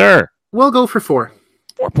ye, sir? We'll go for 4.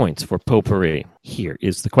 4 points for Potpourri. Here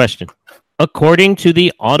is the question. According to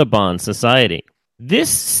the Audubon Society, this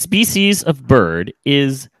species of bird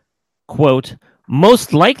is, quote,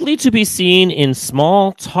 most likely to be seen in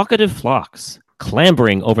small, talkative flocks,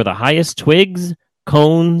 clambering over the highest twigs,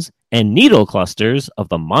 cones, and needle clusters of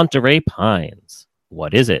the Monterey pines.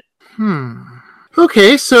 What is it?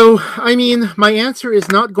 Okay, so, my answer is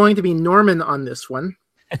not going to be Norman on this one.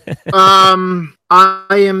 I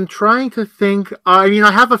am trying to think. I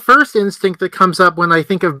have a first instinct that comes up when I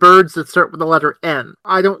think of birds that start with the letter N.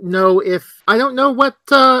 I don't know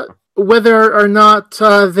whether or not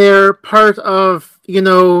they're part of, you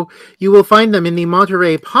will find them in the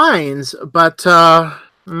Monterey Pines, but,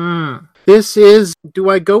 this is,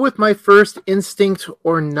 do I go with my first instinct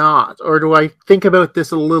or not? Or do I think about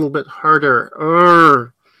this a little bit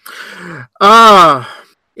harder?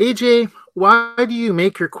 AJ, why do you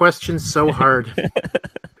make your questions so hard?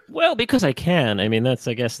 Well, because I can. That's,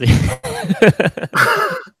 I guess, the...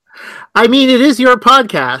 it is your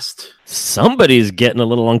podcast. Somebody's getting a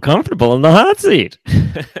little uncomfortable in the hot seat.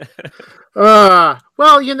 Well,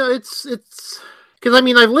 it's... Because,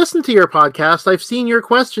 I've listened to your podcast, I've seen your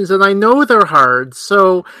questions, and I know they're hard,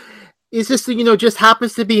 so is this, just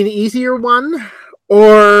happens to be an easier one?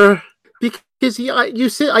 Or because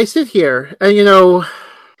I sit here and, you know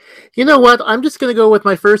what? I'm just going to go with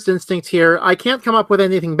my first instinct here. I can't come up with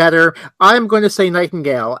anything better. I'm going to say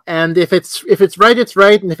Nightingale. And if it's right, it's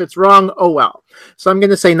right. And if it's wrong, oh well. So I'm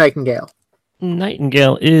going to say Nightingale.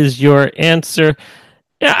 Nightingale is your answer.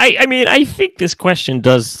 Yeah, I mean, I think this question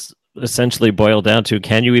does essentially boil down to,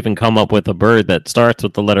 can you even come up with a bird that starts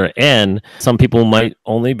with the letter N? Some people might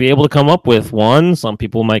only be able to come up with one. Some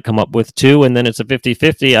people might come up with two, and then it's a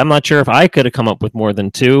 50-50. I'm not sure if I could have come up with more than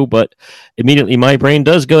two, but immediately my brain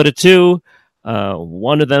does go to two,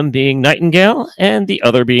 one of them being Nightingale, and the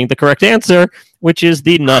other being the correct answer, which is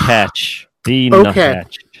the nuthatch. The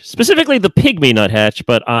nuthatch. Specifically the pygmy nuthatch,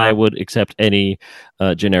 but I would accept any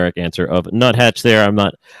generic answer of nuthatch there. I'm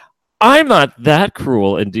not that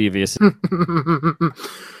cruel and devious.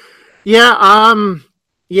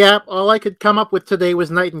 Yeah, all I could come up with today was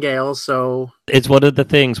Nightingale, so... It's one of the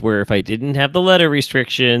things where if I didn't have the letter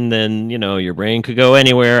restriction, then, your brain could go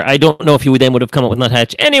anywhere. I don't know if you then would have come up with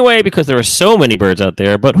nuthatch anyway, because there are so many birds out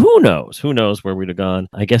there, but who knows? Who knows where we'd have gone?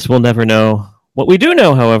 I guess we'll never know. What we do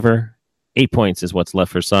know, however, 8 points is what's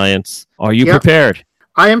left for science. Are you prepared?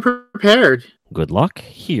 I am prepared. Good luck.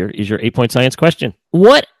 Here is your 8-point science question.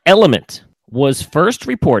 What element was first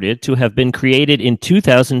reported to have been created in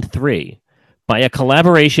 2003 by a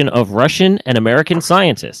collaboration of Russian and American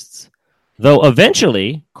scientists, though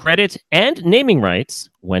eventually credit and naming rights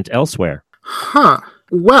went elsewhere?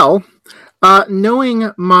 Well,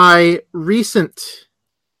 knowing my recent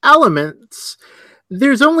elements,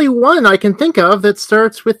 there's only one I can think of that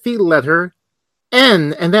starts with the letter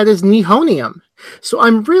N, and that is nihonium. So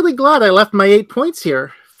I'm really glad I left my 8 points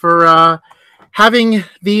here for having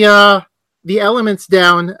the elements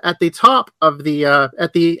down at the top of the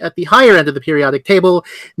at the higher end of the periodic table,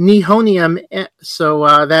 nihonium.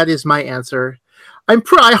 So that is my answer. I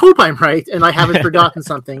hope I'm right and I haven't forgotten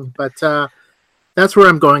something, but that's where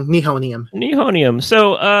I'm going. Nihonium. Nihonium.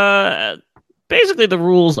 So basically, the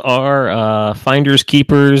rules are finders,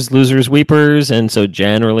 keepers, losers, weepers. And so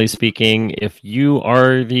generally speaking, if you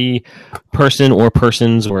are the person or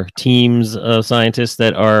persons or teams of scientists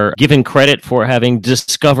that are given credit for having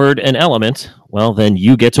discovered an element, well, then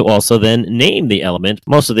you get to also then name the element.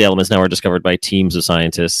 Most of the elements now are discovered by teams of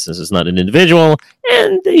scientists. This is not an individual,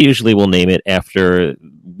 and they usually will name it after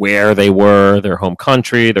where they were, their home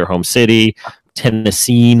country, their home city.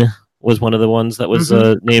 Tennessee was one of the ones that was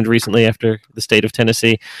named recently after the state of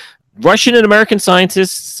Tennessee. Russian and American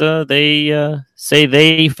scientists, they say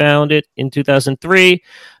they found it in 2003.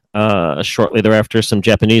 Shortly thereafter, some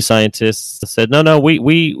Japanese scientists said, no,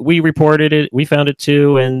 we reported it. We found it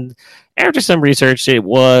too. And after some research, it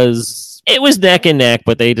was neck and neck,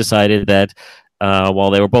 but they decided that while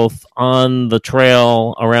they were both on the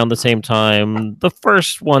trail around the same time, the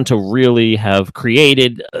first one to really have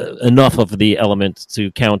created enough of the element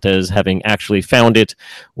to count as having actually found it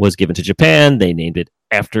was given to Japan. They named it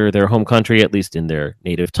after their home country, at least in their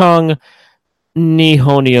native tongue.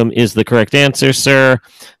 Nihonium is the correct answer, sir.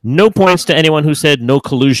 No points to anyone who said no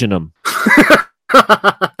collusionum.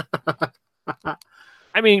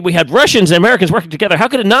 I mean, we had Russians and Americans working together. How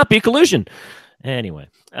could it not be collusion? Anyway,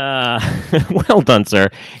 well done, sir.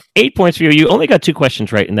 8 points for you. You only got 2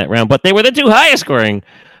 questions right in that round, but they were the 2 highest scoring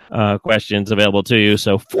questions available to you.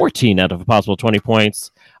 So 14 out of a possible 20 points.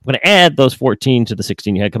 I'm going to add those 14 to the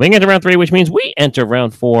 16 you had coming into round 3, which means we enter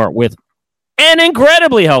round 4 with an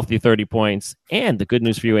incredibly healthy 30 points. And the good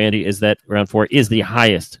news for you, Andy, is that round 4 is the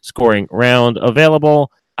highest scoring round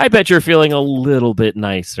available. I bet you're feeling a little bit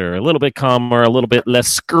nicer, a little bit calmer, a little bit less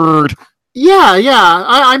scared. Yeah.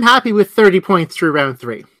 I'm happy with 30 points through round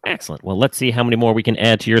 3. Excellent. Well, let's see how many more we can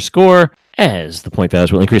add to your score as the point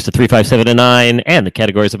values will increase to 3, 5, 7, and 9. And the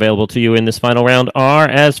categories available to you in this final round are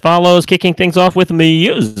as follows, kicking things off with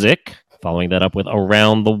music, following that up with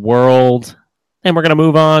Around the World. And we're going to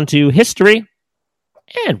move on to history.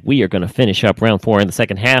 And we are going to finish up round 4 in the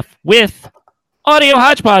second half with Audio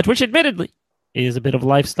Hodgepodge, which admittedly is a bit of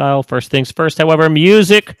lifestyle. First things first, however,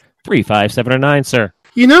 music, 3, 5, 7, or 9, sir.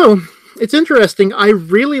 It's interesting. I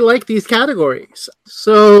really like these categories.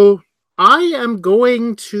 So I am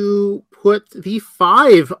going to put the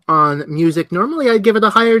 5 on music. Normally I'd give it a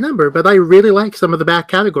higher number, but I really like some of the back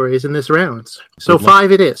categories in this round. So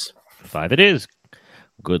 5 it is. 5 it is.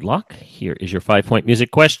 Good luck. Here is your 5-point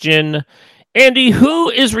music question. Andy,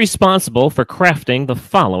 who is responsible for crafting the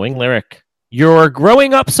following lyric? You're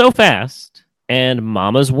growing up so fast, and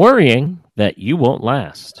mama's worrying that you won't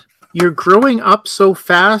last. You're growing up so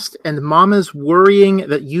fast, and mama's worrying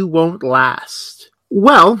that you won't last.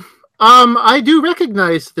 Well, I do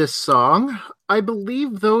recognize this song. I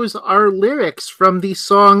believe those are lyrics from the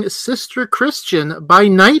song Sister Christian by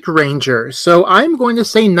Night Ranger. So I'm going to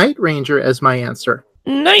say Night Ranger as my answer.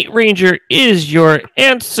 Night Ranger is your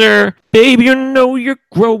answer. Baby, you know you're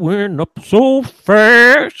growing up so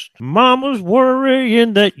fast. Mama's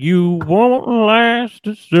worrying that you won't last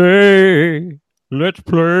to say, let's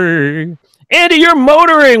play. Andy, you're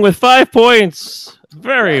motoring with 5 points.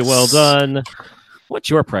 Very well done. What's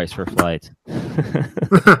your price for flight?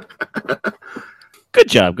 Good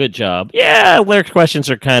job. Yeah, lyric questions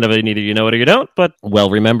are kind of either you know it or you don't, but well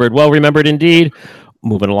remembered indeed.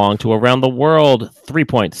 Moving along to Around the World. 3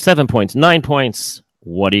 points, 7 points, 9 points.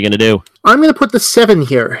 What are you going to do? I'm going to put the 7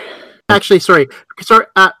 here. Actually, sorry.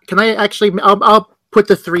 Can I actually... I'll put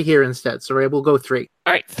the 3 here instead. Sorry, we'll go 3.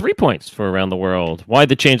 All right, 3 points for Around the World. Why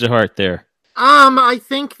the change of heart there? I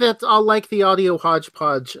think that I'll like the audio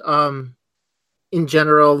hodgepodge. In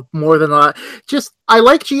general, more than I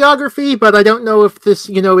like geography, but I don't know if this,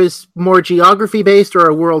 is more geography based or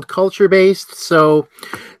a world culture based. So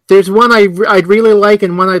there's one I'd really like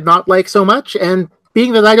and one I'd not like so much. And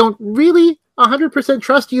being that I don't really 100%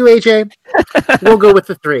 trust you, AJ, we'll go with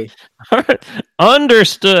the 3. All right.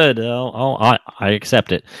 Understood. I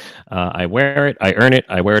accept it. I wear it. I earn it.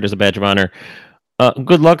 I wear it as a badge of honor.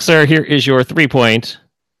 Good luck, sir. Here is your 3-point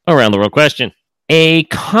Around the World question. A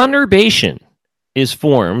conurbation is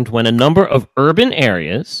formed when a number of urban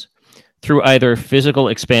areas, through either physical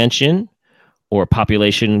expansion or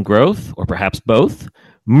population growth, or perhaps both,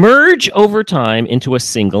 merge over time into a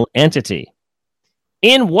single entity.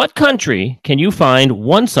 In what country can you find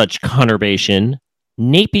one such conurbation?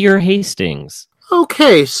 Napier Hastings.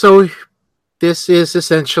 Okay, so this is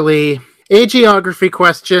essentially a geography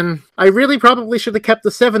question. I really probably should have kept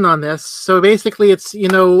the 7 on this. So basically it's,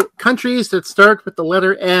 countries that start with the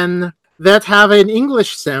letter N that have an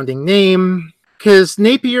English-sounding name, because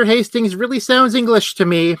Napier Hastings really sounds English to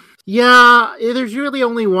me. Yeah, there's really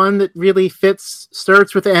only one that really fits,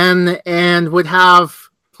 starts with N, and would have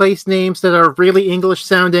place names that are really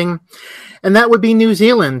English-sounding, and that would be New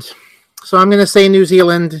Zealand. So I'm going to say New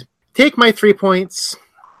Zealand. Take my 3 points,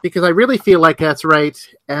 because I really feel like that's right,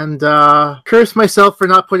 and curse myself for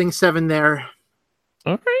not putting 7 there.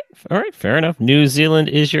 All right, fair enough. New Zealand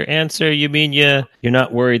is your answer. You mean you're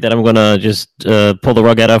not worried that I'm going to just pull the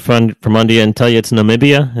rug out from under you and tell you it's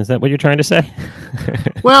Namibia? Is that what you're trying to say?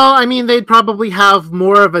 Well, I mean, they'd probably have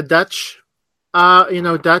more of a Dutch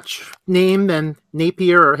name than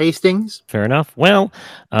Napier or Hastings. Fair enough. Well,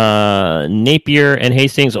 Napier and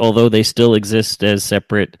Hastings, although they still exist as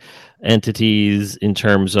separate entities in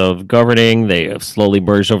terms of governing, they have slowly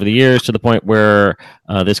merged over the years to the point where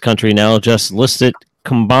this country now just lists it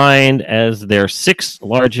combined as their 6th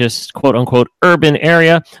largest quote-unquote urban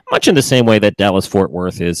area, much in the same way that Dallas-Fort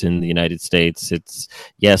Worth is in the United States.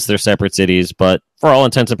 Yes, they're separate cities, but for all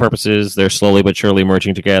intents and purposes, they're slowly but surely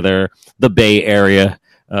merging together. The Bay Area,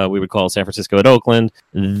 we would call San Francisco and Oakland.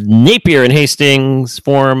 Napier and Hastings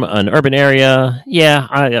form an urban area. Yeah,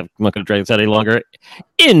 I'm not going to drag this out any longer.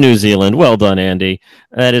 In New Zealand. Well done, Andy.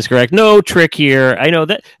 That is correct. No trick here. I know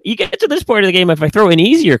that you get to this point of the game, if I throw an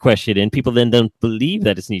easier question in, people then don't believe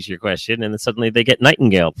that it's an easier question, and then suddenly they get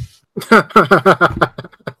Nightingale.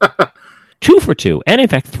 2 for 2, and in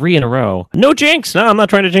fact 3 in a row. No jinx. No, I'm not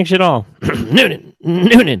trying to jinx it all.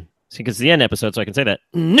 Noonan. See, because it's the end episode, so I can say that.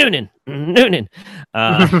 Noonan.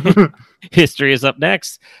 History is up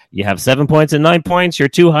next. You have 7 points and 9 points. Your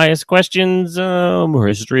 2 highest questions.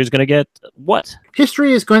 History is going to get what?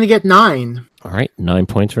 History is going to get 9. All right, 9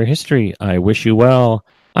 points for history. I wish you well.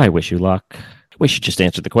 I wish you luck. I wish you just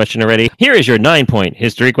answered the question already. Here is your 9-point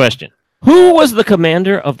history question. Who was the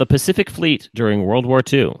commander of the Pacific Fleet during World War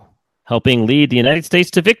II, helping lead the United States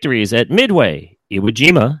to victories at Midway, Iwo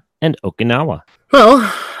Jima, and Okinawa?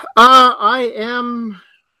 Well, I am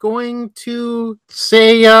going to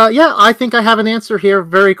say, I think I have an answer here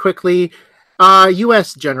very quickly.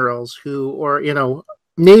 U.S. generals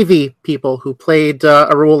Navy people who played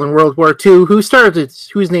a role in World War II, whose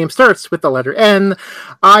name starts with the letter N.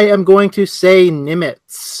 I am going to say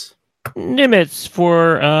Nimitz. Nimitz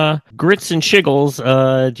for grits and shiggles.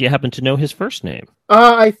 Do you happen to know his first name?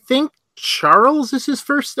 I think Charles is his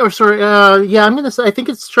first. I'm going to say I think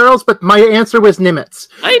it's Charles, but my answer was Nimitz.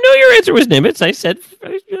 I know your answer was Nimitz. I said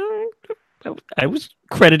I was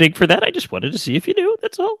crediting for that. I just wanted to see if you knew.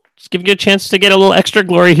 That's all. Just giving you a chance to get a little extra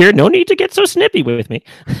glory here. No need to get so snippy with me.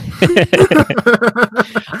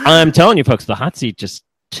 I'm telling you, folks, the hot seat just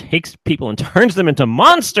takes people and turns them into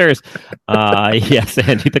monsters. Yes,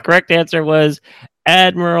 Andy. The correct answer was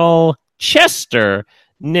Admiral Chester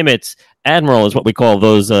Nimitz. Admiral is what we call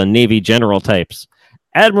those Navy general types.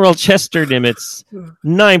 Admiral Chester Nimitz,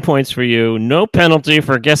 9 points for you. No penalty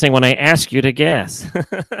for guessing when I ask you to guess.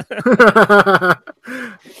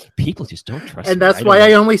 People just don't trust me. And that's why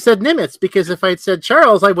I only said Nimitz, because if I'd said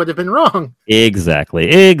Charles, I would have been wrong. Exactly.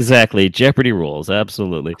 Jeopardy rules.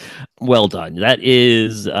 Absolutely. Well done. That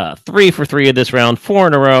is 3 for 3 of this round, 4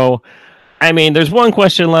 in a row. I mean, there's one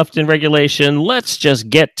question left in regulation. Let's just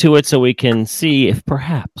get to it so we can see if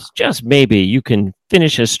perhaps, just maybe, you can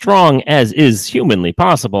finish as strong as is humanly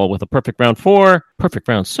possible with a perfect round 4. Perfect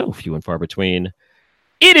round so few and far between.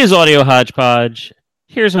 It is Audio Hodgepodge.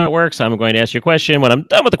 Here's how it works. I'm going to ask you a question. When I'm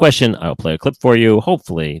done with the question, I'll play a clip for you.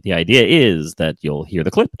 Hopefully, the idea is that you'll hear the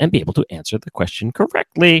clip and be able to answer the question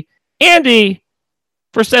correctly. Andy,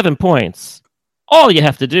 for 7 points, all you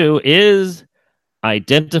have to do is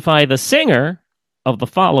identify the singer of the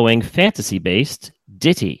following fantasy-based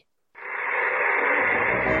ditty.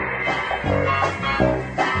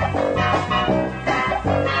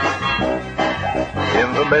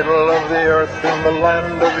 In the middle of the earth, in the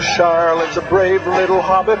land of Shire, lives a brave little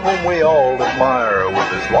hobbit whom we all admire.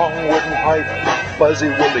 With his long wooden pipe, fuzzy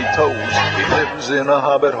woolly toes, he lives in a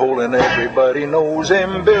hobbit hole and everybody knows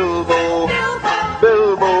him. Bilbo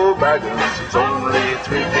Baggins, he's only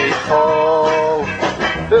 3 feet tall.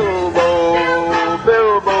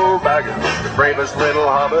 Bilbo Baggins, the bravest little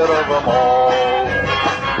hobbit of them all.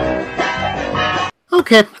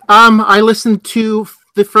 Okay, I listened to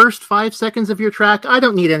the first 5 seconds of your track. I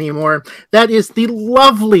don't need any more. That is the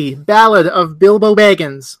lovely Ballad of Bilbo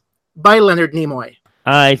Baggins by Leonard Nimoy.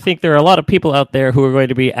 I think there are a lot of people out there who are going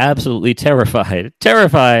to be absolutely terrified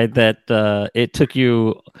that it took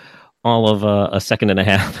you all of a second and a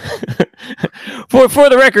half. For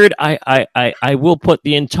the record, I will put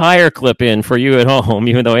the entire clip in for you at home,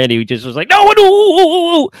 even though Andy just was like,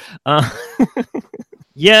 no.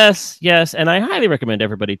 Yes, and I highly recommend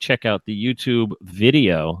everybody check out the YouTube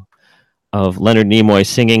video of Leonard Nimoy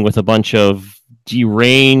singing with a bunch of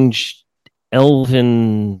deranged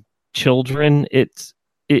elven children. It's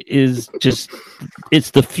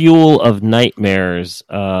the fuel of nightmares.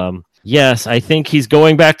 Yes, I think he's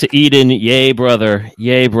going back to Eden. Yay, brother.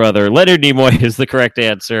 Leonard Nimoy is the correct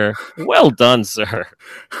answer. Well done, sir.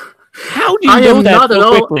 How do you know that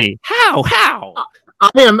so quickly? How?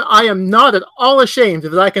 I am not at all ashamed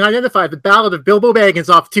that I can identify the Ballad of Bilbo Baggins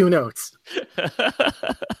off 2 notes.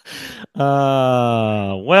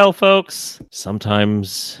 Well, folks,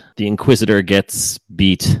 sometimes the Inquisitor gets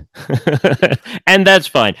beat. And that's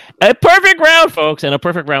fine. A perfect round, folks, and a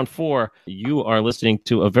perfect round 4. You are listening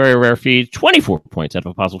to a very rare feed, 24 points out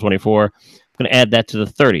of a possible 24. I'm going to add that to the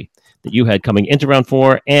 30 that you had coming into round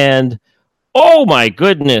 4. And, oh my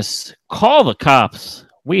goodness, call the cops.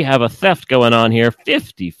 We have a theft going on here.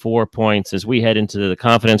 54 points as we head into the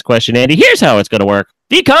confidence question. Andy, here's how it's going to work.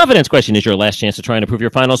 The confidence question is your last chance to try and improve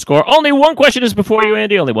your final score. Only one question is before you,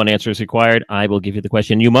 Andy. Only one answer is required. I will give you the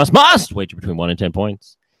question. You must wager between 1 and 10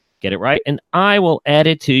 points. Get it right, and I will add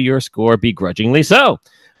it to your score begrudgingly so.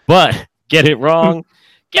 But get it wrong,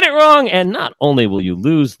 and not only will you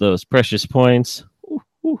lose those precious points,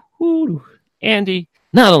 Andy,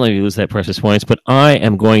 not only will you lose that precious points, but I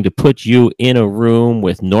am going to put you in a room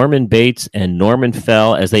with Norman Bates and Norman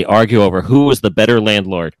Fell as they argue over who is the better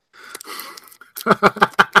landlord.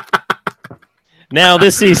 Now,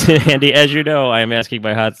 this season, Andy, as you know, I am asking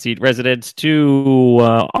my hot seat residents to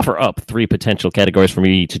offer up 3 potential categories for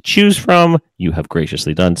me to choose from. You have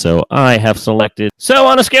graciously done so. I have selected. So,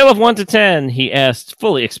 on a scale of 1 to 10, he asked,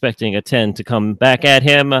 fully expecting a 10 to come back at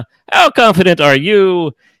him. How confident are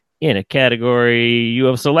you in a category you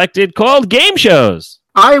have selected called game shows?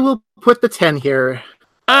 I will put the 10 here.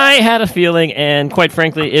 I had a feeling, and quite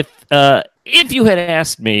frankly, if you had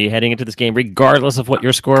asked me heading into this game, regardless of what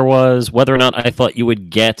your score was, whether or not I thought you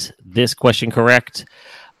would get this question correct,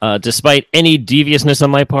 despite any deviousness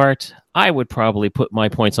on my part, I would probably put my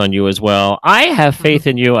points on you as well. I have faith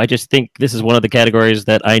in you. I just think this is one of the categories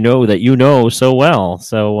that I know that you know so well.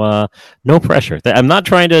 So no pressure. I'm not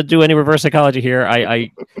trying to do any reverse psychology here.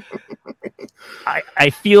 I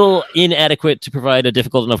feel inadequate to provide a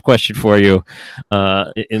difficult enough question for you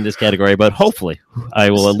in this category, but hopefully I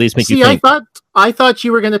will at least make you think. I thought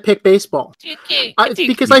you were going to pick baseball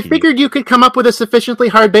because I figured you could come up with a sufficiently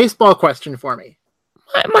hard baseball question for me.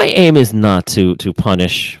 My aim is not to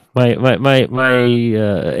punish. My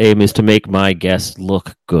aim is to make my guest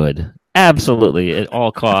look good. Absolutely, at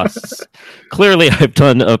all costs. Clearly, I've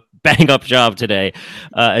done a bang-up job today,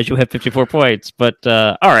 as you have 54 points. But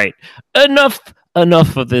all right, enough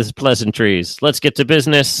of these pleasantries. Let's get to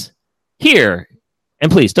business here.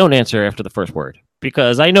 And please don't answer after the first word,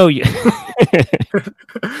 because I know you.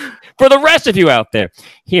 For the rest of you out there,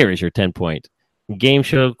 here is your 10-point game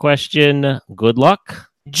show question. Good luck.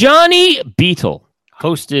 Johnny Beetle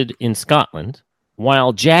hosted in Scotland,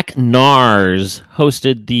 while Jack Nars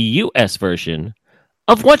hosted the U.S. version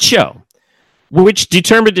of what show, which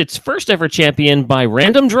determined its first ever champion by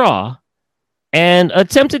random draw and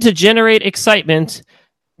attempted to generate excitement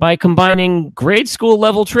by combining grade school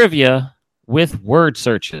level trivia with word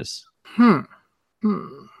searches?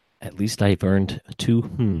 At least I've earned 2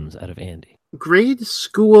 hmms out of Andy. Grade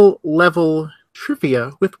school level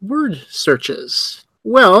trivia with word searches.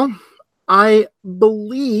 Well, I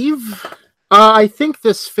believe... I think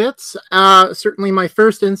this fits. Certainly my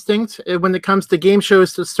first instinct when it comes to game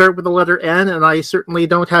shows to start with the letter N, and I certainly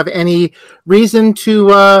don't have any reason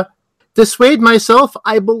to dissuade myself.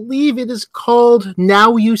 I believe it is called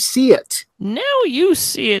Now You See It. Now You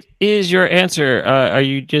See It is your answer. Are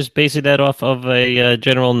you just basing that off of a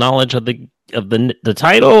general knowledge of the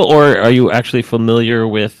title, or are you actually familiar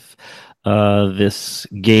with this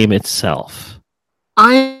game itself?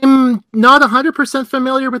 I'm not 100%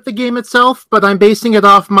 familiar with the game itself, but I'm basing it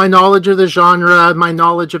off my knowledge of the genre, my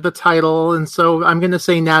knowledge of the title, and so I'm going to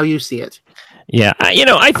say Now You See It. Yeah,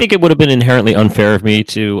 I think it would have been inherently unfair of me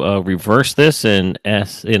to reverse this and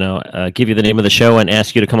ask, give you the name of the show and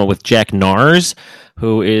ask you to come up with Jack Nars,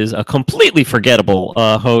 who is a completely forgettable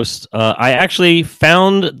host. I actually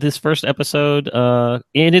found this first episode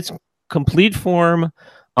in its complete form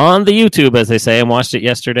on the YouTube, as they say, and watched it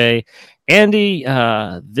yesterday. Andy,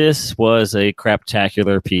 this was a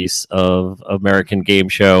craptacular piece of American game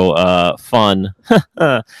show fun,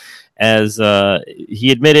 as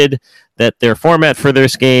he admitted that their format for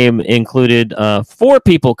this game included 4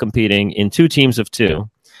 people competing in 2 teams of 2.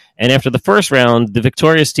 And after the first round, the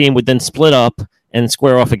victorious team would then split up and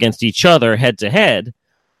square off against each other head-to-head.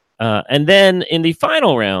 And then in the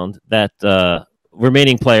final round, that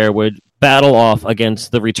remaining player would battle off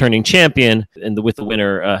against the returning champion, and with the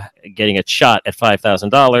winner getting a shot at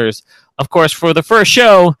 $5,000. Of course, for the first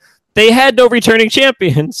show, they had no returning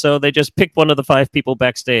champion, so they just picked one of the 5 people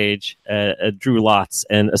backstage, drew lots,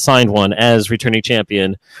 and assigned one as returning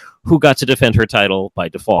champion, who got to defend her title by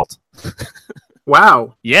default.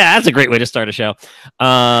 Wow. Yeah, that's a great way to start a show.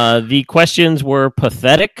 The questions were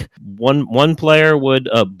pathetic. One player would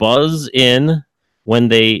buzz in when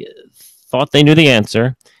they thought they knew the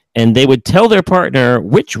answer, and they would tell their partner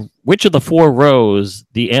which of the 4 rows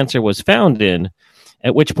the answer was found in,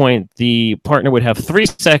 at which point the partner would have 3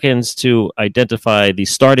 seconds to identify the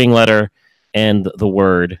starting letter and the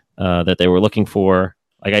word that they were looking for.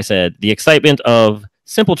 Like I said, the excitement of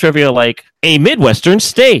simple trivia like a Midwestern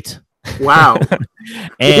state. Wow.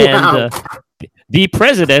 And the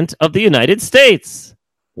President of the United States.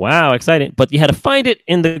 Wow, exciting. But you had to find it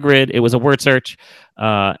in the grid. It was a word search.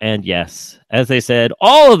 And yes, as they said,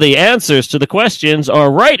 all of the answers to the questions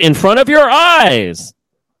are right in front of your eyes.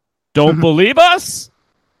 Don't believe us?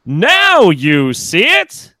 Now you see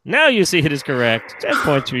it. Now you see it is correct. 10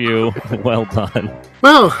 points for you. Well done.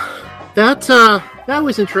 Well, that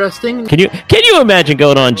was interesting. Can you imagine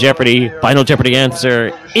going on Jeopardy? Final Jeopardy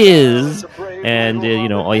answer is, and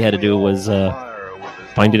all you had to do was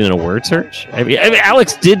find it in a word search. I mean,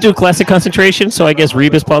 Alex did do classic concentration, so I guess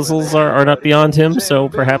Rebus puzzles are not beyond him. So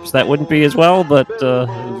perhaps that wouldn't be as well. But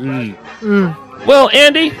well,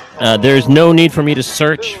 Andy, there's no need for me to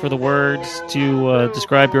search for the words to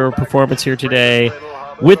describe your performance here today.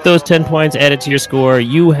 With those 10 points added to your score,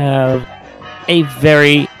 you have a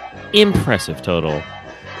very impressive total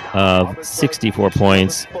of 64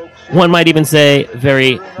 points. One might even say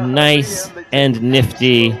very nice and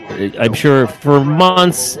nifty. I'm sure for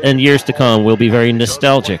months and years to come, we'll be very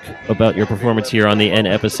nostalgic about your performance here on the N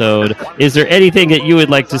episode. Is there anything that you would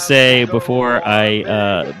like to say before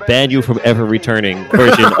I ban you from ever returning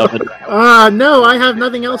version of it? No, I have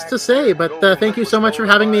nothing else to say, but thank you so much for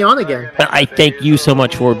having me on again. I thank you so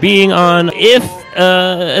much for being on. If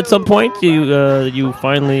at some point you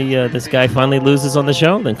finally this guy finally loses on the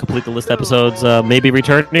show, then Complete the List episodes may be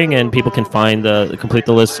returning, and people can find the Complete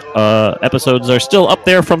the List episodes are still up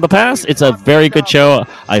there from the past. It's a very good show.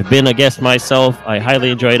 I've been a guest myself. I highly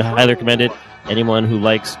enjoyed it, highly recommend it. Anyone who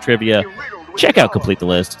likes trivia, check out Complete the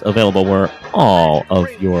List, available where all of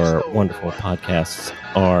your wonderful podcasts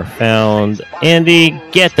are found. Andy,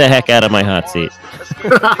 get the heck out of my hot seat.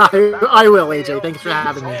 I will, AJ. Thanks for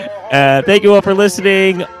having me. Thank you all for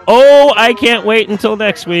listening. Oh, I can't wait until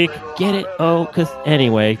next week. Get it? Oh, because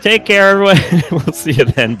anyway, take care, everyone. We'll see you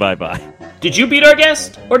then. Bye-bye. Did you beat our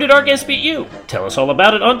guest, or did our guest beat you? Tell us all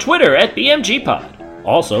about it on Twitter at BMGPod.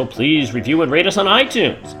 Also, please review and rate us on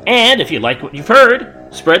iTunes. And if you like what you've heard,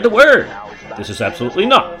 spread the word. This has absolutely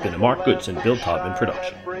not been a Mark Goodson, Bill Todman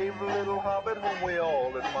production. Brave little hobbit whom we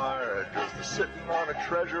all admire, just sitting on a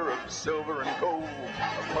treasure of silver and gold,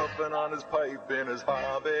 puffing on his pipe in his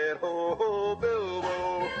hobbit hole.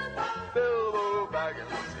 Bilbo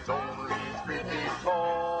Baggins, he's only 3 feet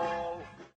tall.